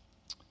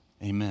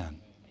 Amen.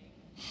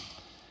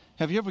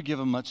 Have you ever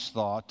given much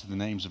thought to the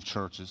names of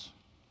churches?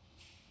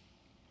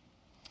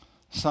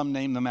 Some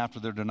name them after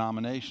their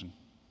denomination.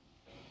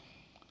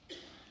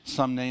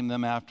 Some name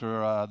them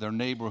after their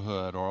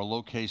neighborhood or a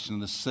location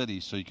in the city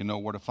so you can know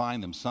where to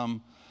find them.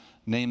 Some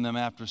name them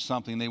after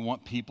something they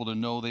want people to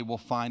know they will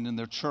find in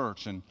their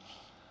church. And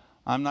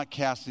I'm not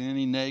casting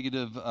any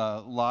negative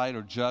light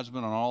or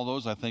judgment on all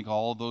those. I think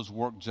all of those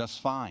work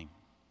just fine.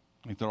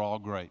 I think they're all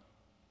great.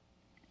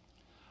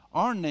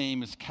 Our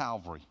name is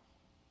Calvary.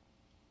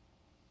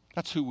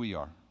 That's who we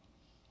are.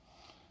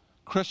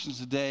 Christians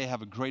today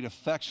have a great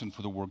affection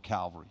for the word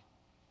Calvary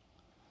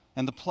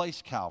and the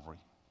place Calvary.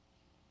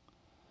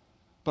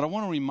 But I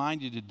want to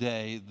remind you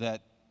today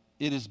that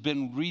it has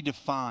been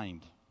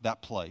redefined,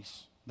 that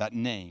place, that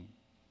name,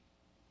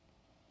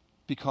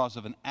 because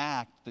of an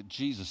act that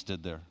Jesus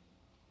did there,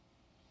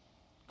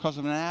 because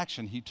of an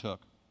action he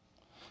took.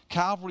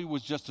 Calvary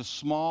was just a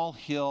small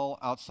hill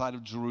outside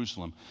of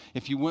Jerusalem.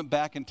 If you went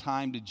back in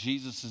time to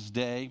Jesus'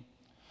 day,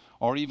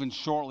 or even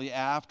shortly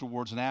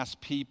afterwards, and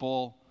asked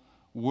people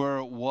where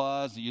it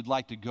was that you'd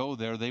like to go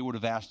there, they would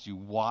have asked you,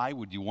 why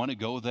would you want to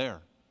go there?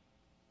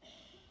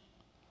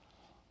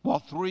 While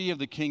 3 of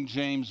the King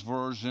James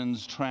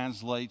versions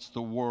translates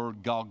the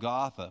word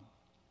Golgotha,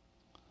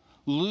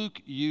 Luke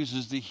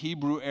uses the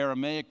Hebrew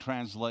Aramaic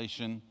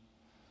translation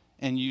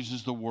and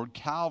uses the word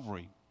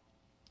Calvary.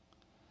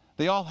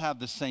 They all have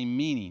the same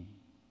meaning.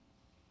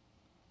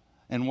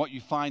 And what you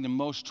find in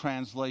most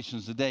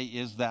translations today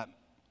is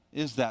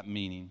that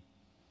meaning.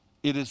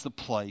 It is the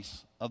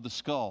place of the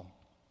skull.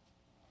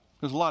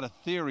 There's a lot of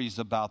theories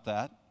about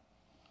that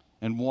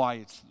and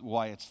why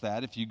it's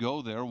that. If you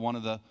go there, one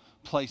of the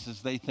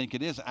places they think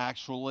it is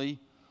actually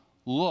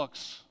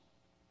looks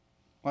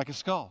like a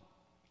skull.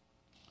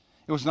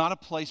 It was not a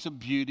place of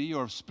beauty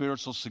or of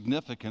spiritual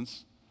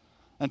significance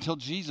until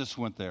Jesus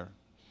went there.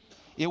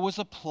 It was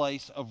a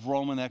place of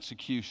Roman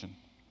execution.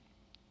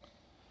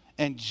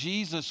 And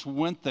Jesus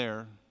went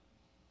there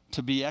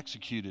to be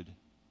executed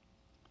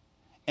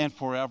and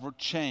forever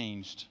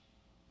changed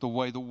the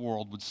way the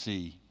world would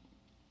see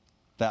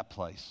that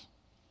place.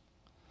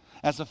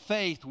 As a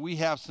faith, we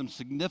have some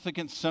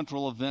significant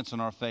central events in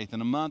our faith.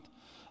 In a month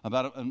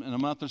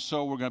or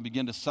so, we're going to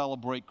begin to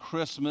celebrate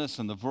Christmas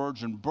and the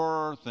virgin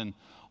birth and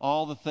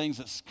all the things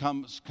that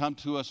come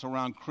to us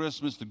around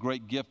Christmas, the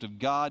great gift of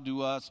God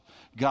to us,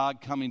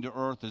 God coming to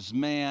earth as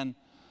man,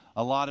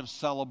 a lot of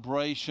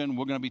celebration.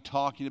 We're going to be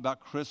talking about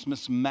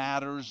Christmas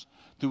matters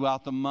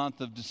throughout the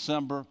month of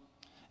December.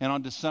 And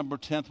on December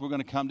 10th, we're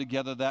going to come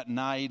together that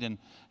night and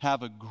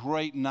have a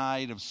great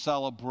night of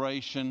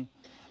celebration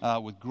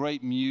with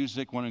great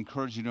music. I want to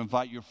encourage you to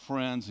invite your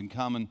friends and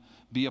come and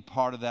be a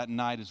part of that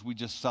night as we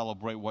just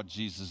celebrate what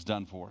Jesus has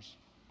done for us.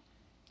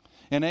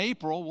 In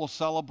April, we'll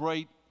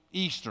celebrate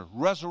Easter,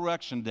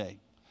 Resurrection Day,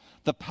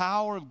 the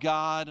power of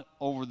God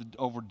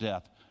over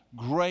death.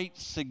 Great,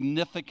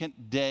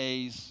 significant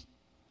days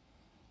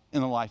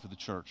in the life of the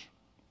church.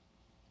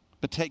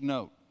 But take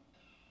note,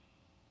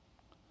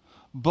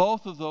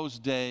 both of those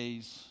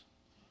days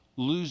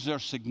lose their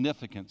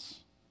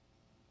significance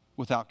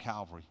without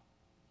Calvary.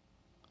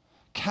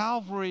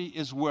 Calvary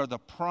is where the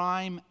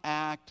prime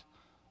act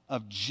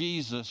of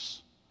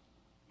Jesus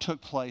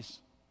took place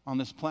on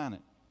this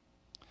planet.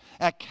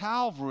 At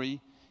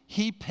Calvary,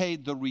 he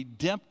paid the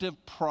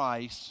redemptive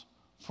price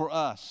for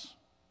us.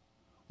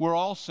 We're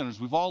all sinners.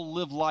 We've all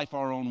lived life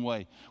our own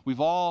way.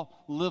 We've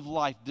all lived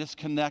life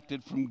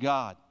disconnected from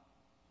God.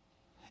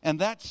 And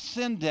that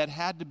sin debt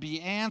had to be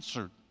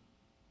answered.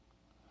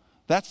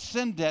 That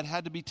sin debt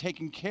had to be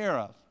taken care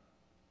of.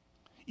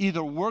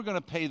 Either we're going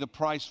to pay the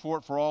price for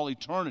it for all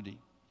eternity,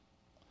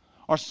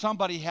 or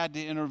somebody had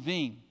to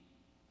intervene.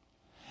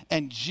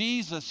 And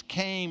Jesus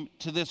came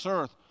to this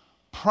earth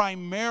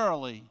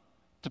primarily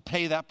to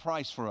pay that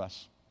price for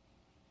us.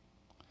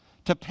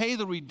 To pay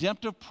the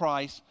redemptive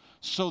price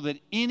so that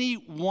any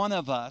one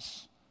of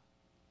us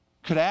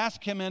could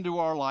ask him into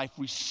our life,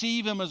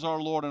 receive him as our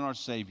Lord and our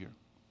Savior,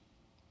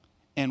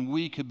 and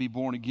we could be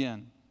born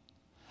again.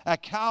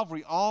 At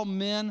Calvary, all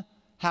men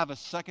have a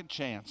second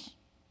chance.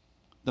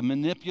 The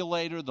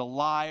manipulator, the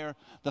liar,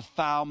 the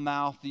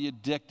foul-mouthed, the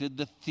addicted,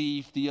 the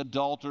thief, the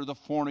adulterer, the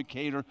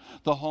fornicator,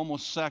 the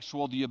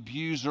homosexual, the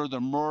abuser,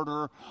 the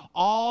murderer,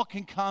 all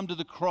can come to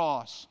the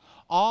cross.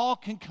 All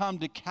can come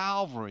to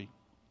Calvary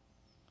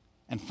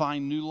and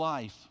find new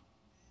life.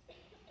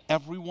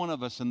 Every one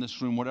of us in this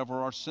room,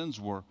 whatever our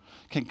sins were,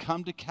 can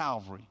come to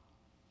Calvary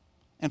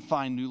and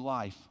find new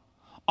life.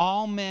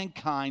 All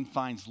mankind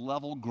finds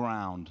level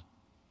ground,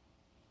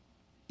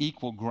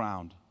 equal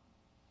ground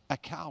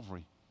at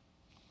Calvary.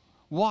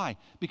 Why?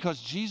 Because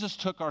Jesus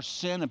took our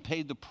sin and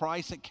paid the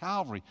price at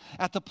Calvary,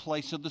 at the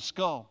place of the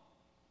skull.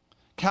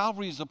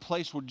 Calvary is a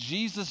place where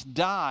Jesus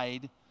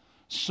died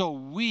so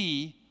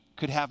we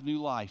could have new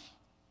life.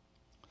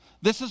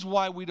 This is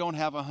why we don't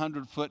have a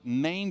 100-foot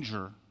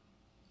manger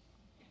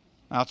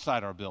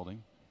outside our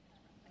building.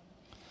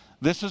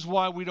 This is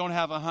why we don't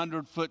have a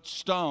 100-foot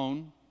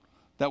stone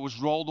that was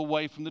rolled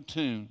away from the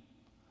tomb.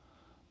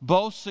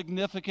 Both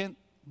significant,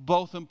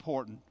 both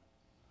important.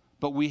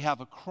 But we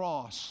have a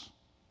cross.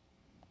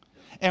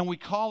 And we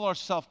call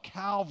ourselves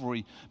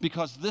Calvary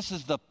because this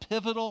is the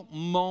pivotal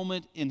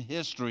moment in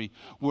history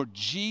where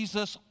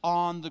Jesus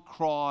on the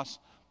cross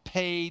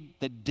paid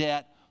the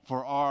debt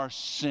for our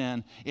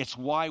sin. It's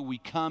why we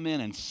come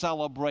in and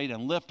celebrate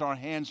and lift our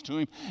hands to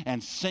Him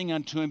and sing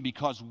unto Him,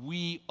 because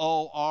we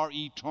owe our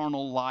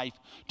eternal life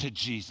to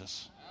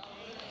Jesus.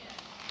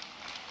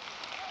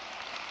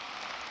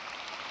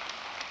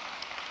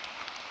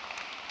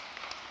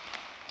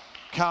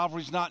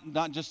 Calvary's not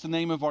just the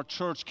name of our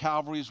church.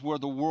 Calvary is where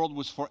the world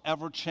was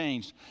forever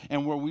changed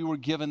and where we were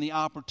given the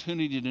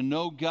opportunity to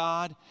know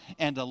God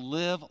and to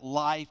live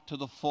life to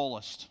the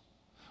fullest.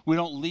 We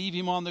don't leave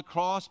Him on the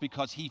cross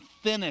because He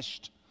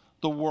finished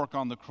the work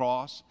on the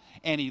cross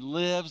and He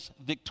lives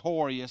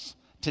victorious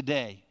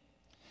today.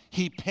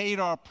 He paid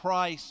our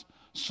price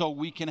so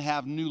we can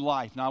have new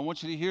life. Now I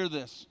want you to hear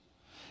this.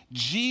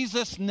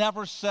 Jesus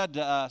never said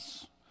to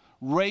us,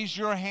 raise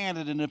your hand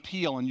at an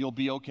appeal and you'll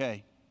be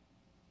okay.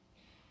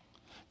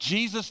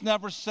 Jesus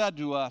never said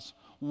to us,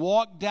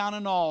 walk down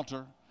an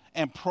altar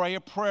and pray a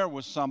prayer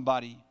with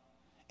somebody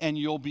and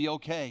you'll be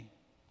okay.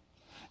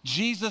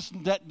 Jesus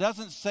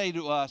doesn't say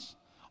to us,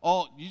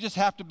 oh, you just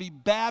have to be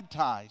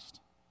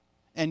baptized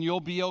and you'll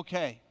be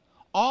okay.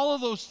 All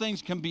of those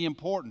things can be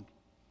important.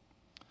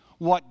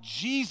 What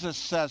Jesus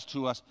says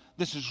to us,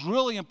 this is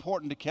really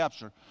important to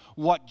capture.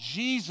 What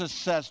Jesus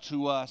says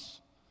to us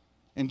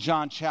in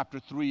John chapter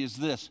 3 is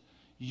this: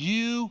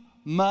 you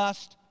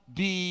must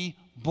be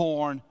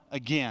born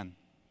again.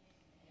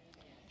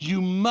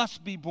 You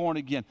must be born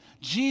again.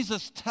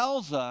 Jesus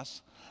tells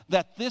us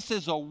that this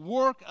is a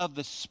work of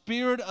the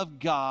Spirit of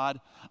God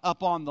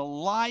upon the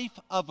life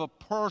of a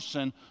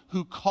person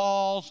who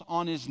calls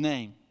on His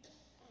name.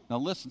 Now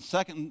listen,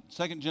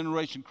 second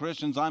generation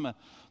Christians, I'm a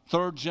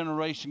third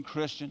generation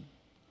Christian.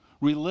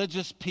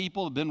 Religious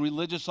people have been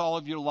religious all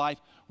of your life.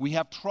 We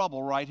have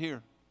trouble right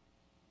here.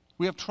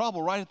 We have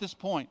trouble right at this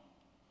point.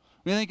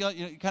 We think,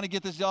 you kind of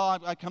get this,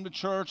 I come to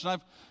church and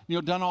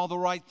I've done all the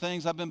right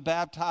things. I've been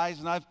baptized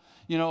and I've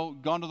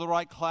gone to the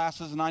right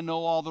classes and I know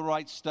all the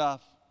right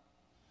stuff.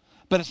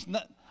 But it's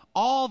not,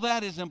 all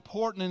that is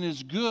important and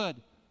is good.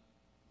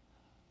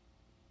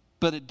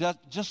 But it does,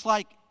 just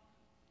like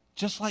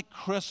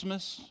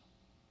Christmas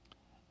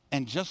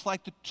and just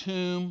like the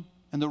tomb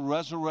and the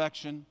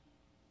resurrection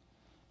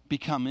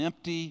become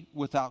empty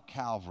without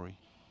Calvary.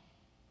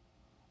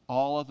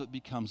 All of it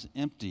becomes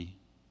empty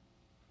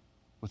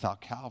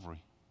without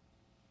Calvary,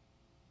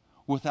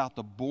 without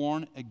the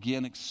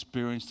born-again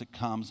experience that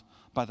comes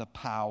by the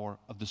power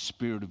of the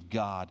Spirit of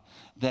God,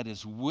 that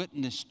is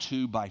witnessed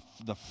to by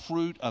the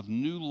fruit of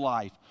new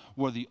life,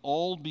 where the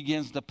old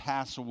begins to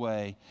pass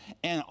away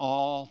and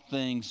all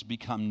things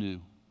become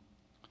new.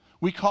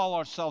 We call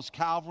ourselves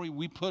Calvary.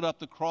 We put up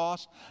the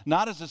cross,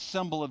 not as a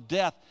symbol of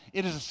death.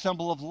 It is a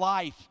symbol of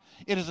life.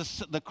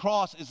 The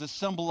cross is a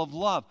symbol of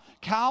love.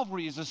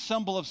 Calvary is a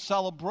symbol of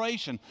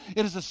celebration.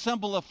 It is a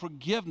symbol of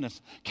forgiveness.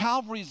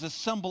 Calvary is a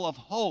symbol of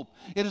hope.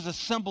 It is a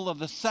symbol of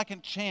the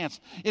second chance.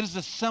 It is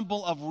a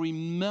symbol of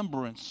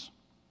remembrance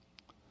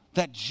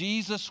that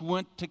Jesus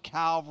went to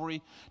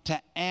Calvary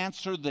to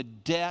answer the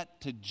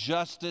debt to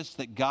justice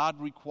that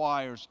God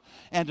requires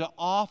and to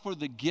offer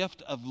the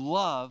gift of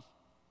love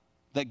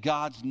that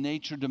God's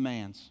nature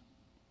demands.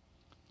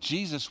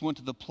 Jesus went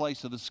to the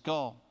place of the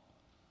skull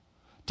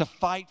to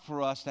fight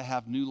for us to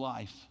have new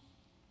life.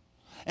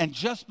 And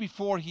just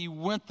before He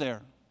went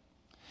there,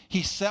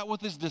 He sat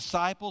with His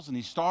disciples and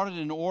He started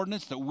an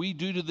ordinance that we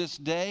do to this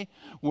day,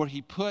 where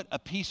He put a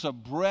piece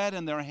of bread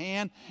in their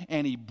hand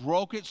and He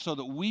broke it so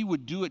that we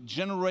would do it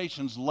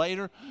generations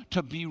later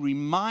to be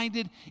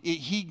reminded.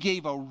 He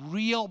gave a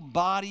real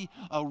body.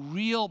 A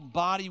real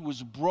body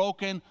was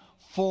broken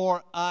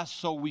for us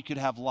so we could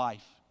have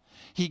life.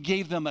 He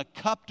gave them a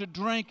cup to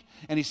drink,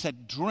 and He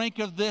said, drink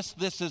of this.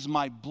 This is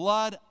my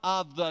blood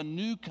of the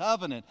new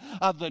covenant,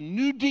 of the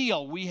new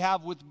deal we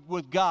have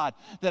with God,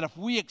 that if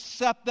we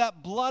accept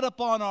that blood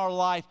upon our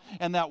life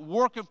and that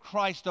work of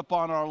Christ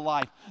upon our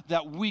life,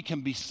 that we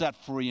can be set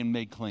free and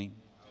made clean.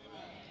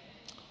 Amen.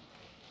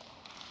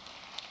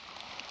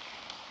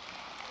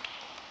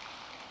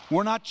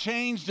 We're not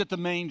changed at the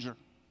manger.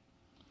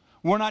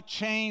 We're not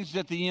changed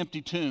at the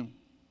empty tomb.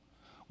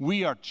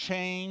 We are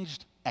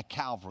changed at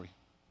Calvary.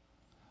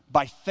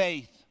 By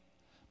faith,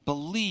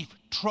 belief,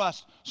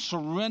 trust,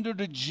 surrender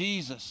to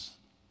Jesus,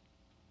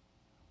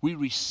 we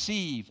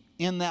receive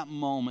in that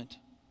moment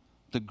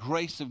the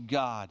grace of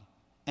God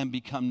and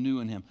become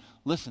new in Him.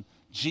 Listen,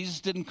 Jesus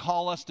didn't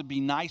call us to be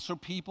nicer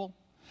people.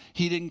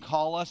 He didn't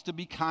call us to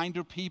be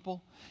kinder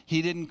people.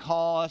 He didn't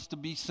call us to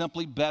be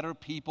simply better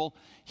people.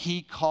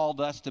 He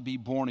called us to be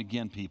born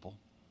again people.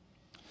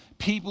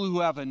 People who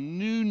have a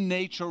new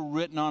nature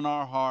written on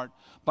our heart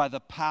by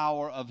the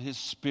power of his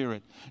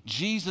Spirit.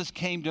 Jesus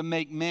came to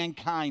make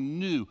mankind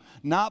new,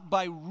 not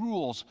by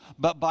rules,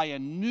 but by a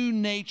new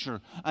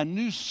nature, a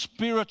new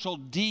spiritual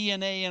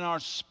DNA in our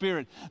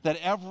spirit, that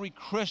every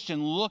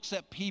Christian looks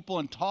at people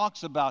and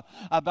talks about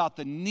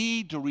the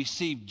need to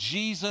receive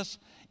Jesus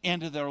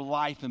into their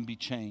life and be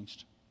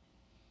changed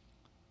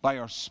by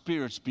our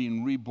spirits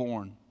being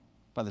reborn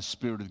by the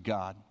Spirit of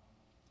God.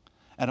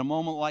 At a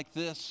moment like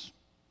this,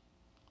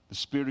 the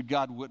Spirit of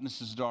God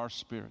witnesses to our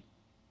spirit,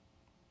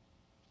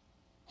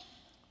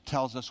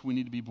 tells us we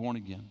need to be born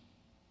again.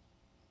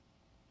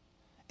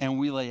 And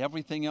we lay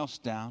everything else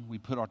down. We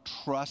put our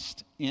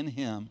trust in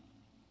him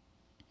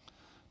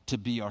to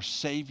be our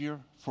Savior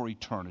for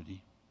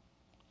eternity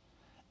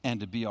and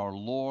to be our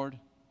Lord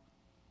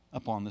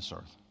upon this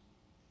earth.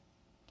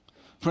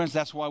 Friends,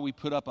 that's why we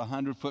put up a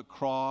 100-foot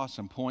cross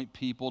and point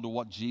people to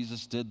what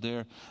Jesus did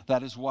there.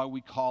 That is why we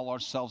call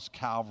ourselves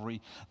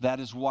Calvary. That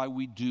is why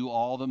we do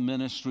all the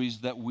ministries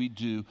that we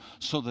do,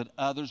 so that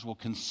others will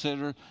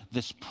consider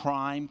this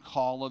prime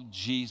call of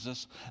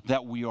Jesus,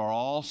 that we are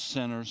all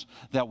sinners,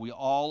 that we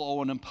all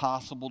owe an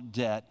impossible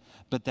debt,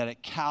 but that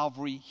at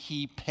Calvary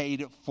he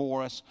paid it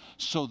for us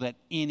so that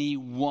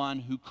anyone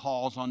who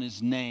calls on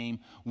his name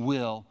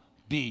will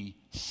be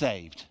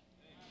saved.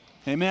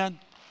 Amen?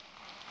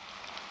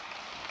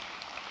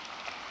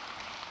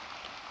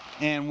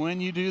 And when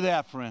you do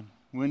that, friend,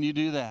 when you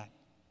do that,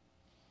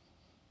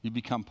 you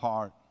become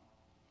part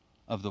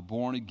of the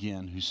born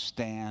again who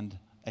stand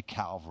at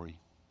Calvary,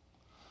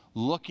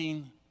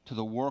 looking to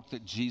the work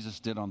that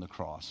Jesus did on the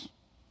cross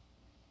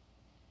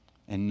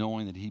and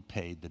knowing that he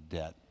paid the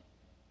debt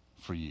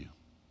for you.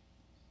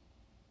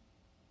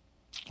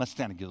 Let's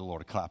stand and give the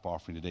Lord a clap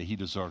offering today. He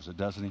deserves it,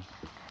 doesn't he?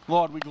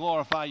 Lord, we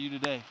glorify you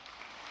today.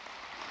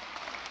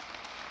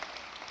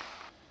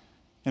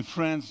 And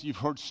friends, you've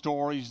heard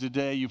stories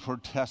today, you've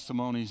heard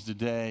testimonies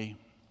today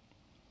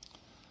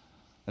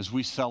as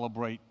we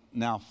celebrate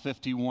now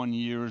 51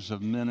 years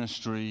of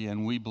ministry,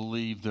 and we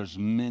believe there's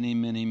many,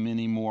 many,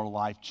 many more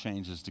life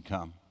changes to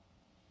come.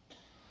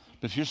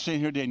 But if you're sitting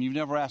here today and you've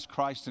never asked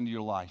Christ into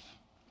your life,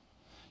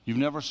 you've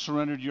never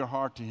surrendered your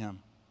heart to him,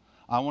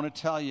 I want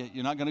to tell you,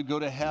 you're not going to go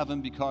to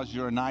heaven because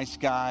you're a nice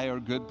guy or a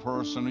good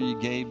person, or you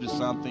gave to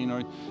something,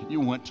 or you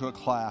went to a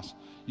class.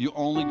 You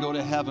only go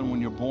to heaven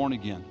when you're born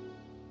again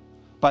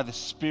by the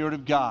Spirit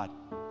of God.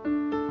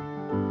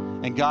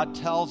 And God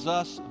tells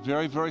us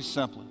very, very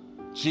simply,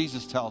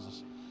 Jesus tells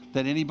us,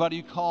 that anybody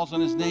who calls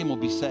on his name will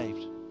be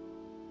saved.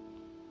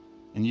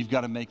 And you've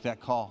got to make that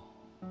call.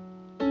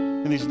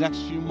 In these next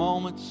few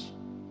moments,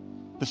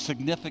 the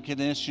significant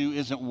issue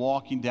isn't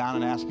walking down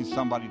and asking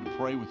somebody to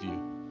pray with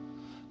you.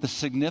 The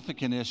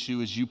significant issue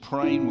is you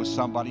praying with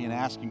somebody and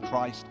asking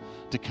Christ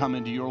to come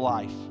into your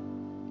life.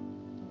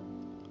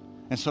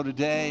 And so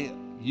today,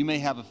 you may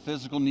have a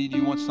physical need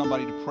you want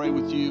somebody to pray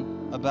with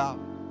you about.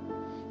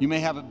 You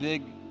may have a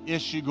big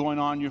issue going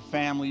on in your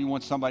family you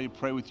want somebody to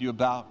pray with you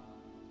about.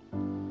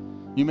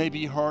 You may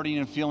be hurting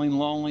and feeling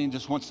lonely and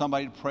just want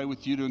somebody to pray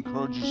with you to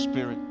encourage your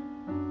spirit.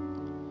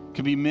 It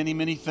could be many,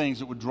 many things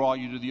that would draw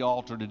you to the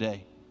altar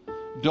today.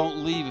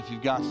 Don't leave if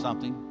you've got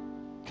something.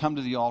 Come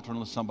to the altar and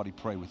let somebody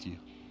pray with you.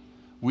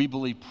 We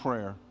believe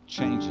prayer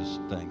changes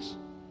things.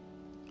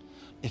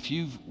 If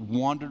you've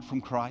wandered from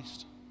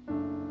Christ,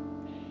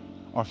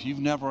 or if you've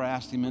never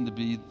asked him in to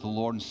be the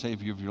Lord and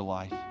Savior of your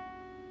life,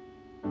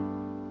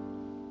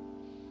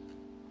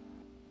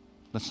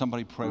 let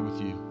somebody pray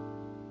with you.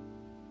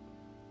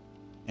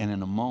 And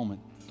in a moment,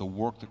 the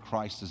work that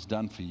Christ has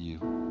done for you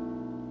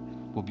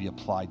will be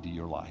applied to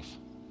your life.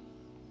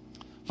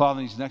 Father,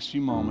 in these next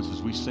few moments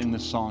as we sing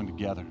this song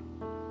together,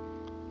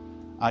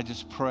 I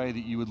just pray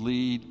that you would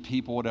lead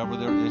people, whatever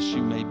their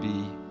issue may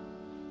be,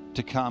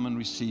 to come and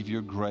receive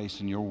your grace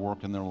and your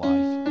work in their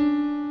life.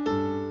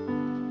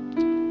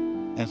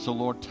 And so,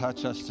 Lord,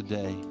 touch us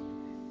today.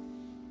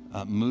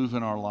 Move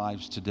in our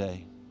lives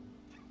today.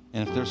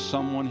 And if there's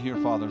someone here,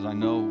 Father, as I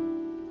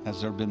know,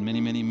 as there have been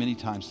many, many, many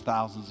times,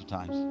 thousands of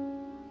times,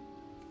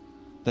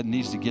 that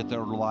needs to get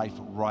their life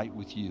right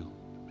with you,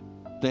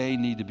 they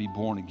need to be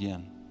born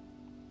again.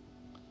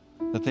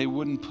 That they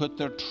wouldn't put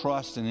their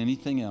trust in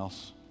anything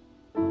else.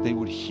 They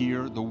would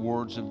hear the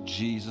words of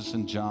Jesus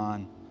in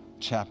John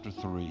chapter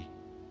 3,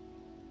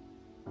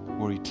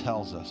 where he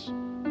tells us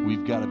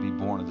we've got to be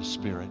born of the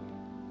Spirit.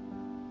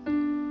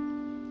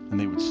 And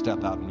they would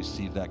step out and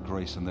receive that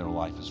grace in their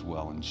life as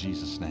well. In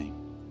Jesus' name,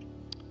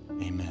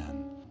 amen.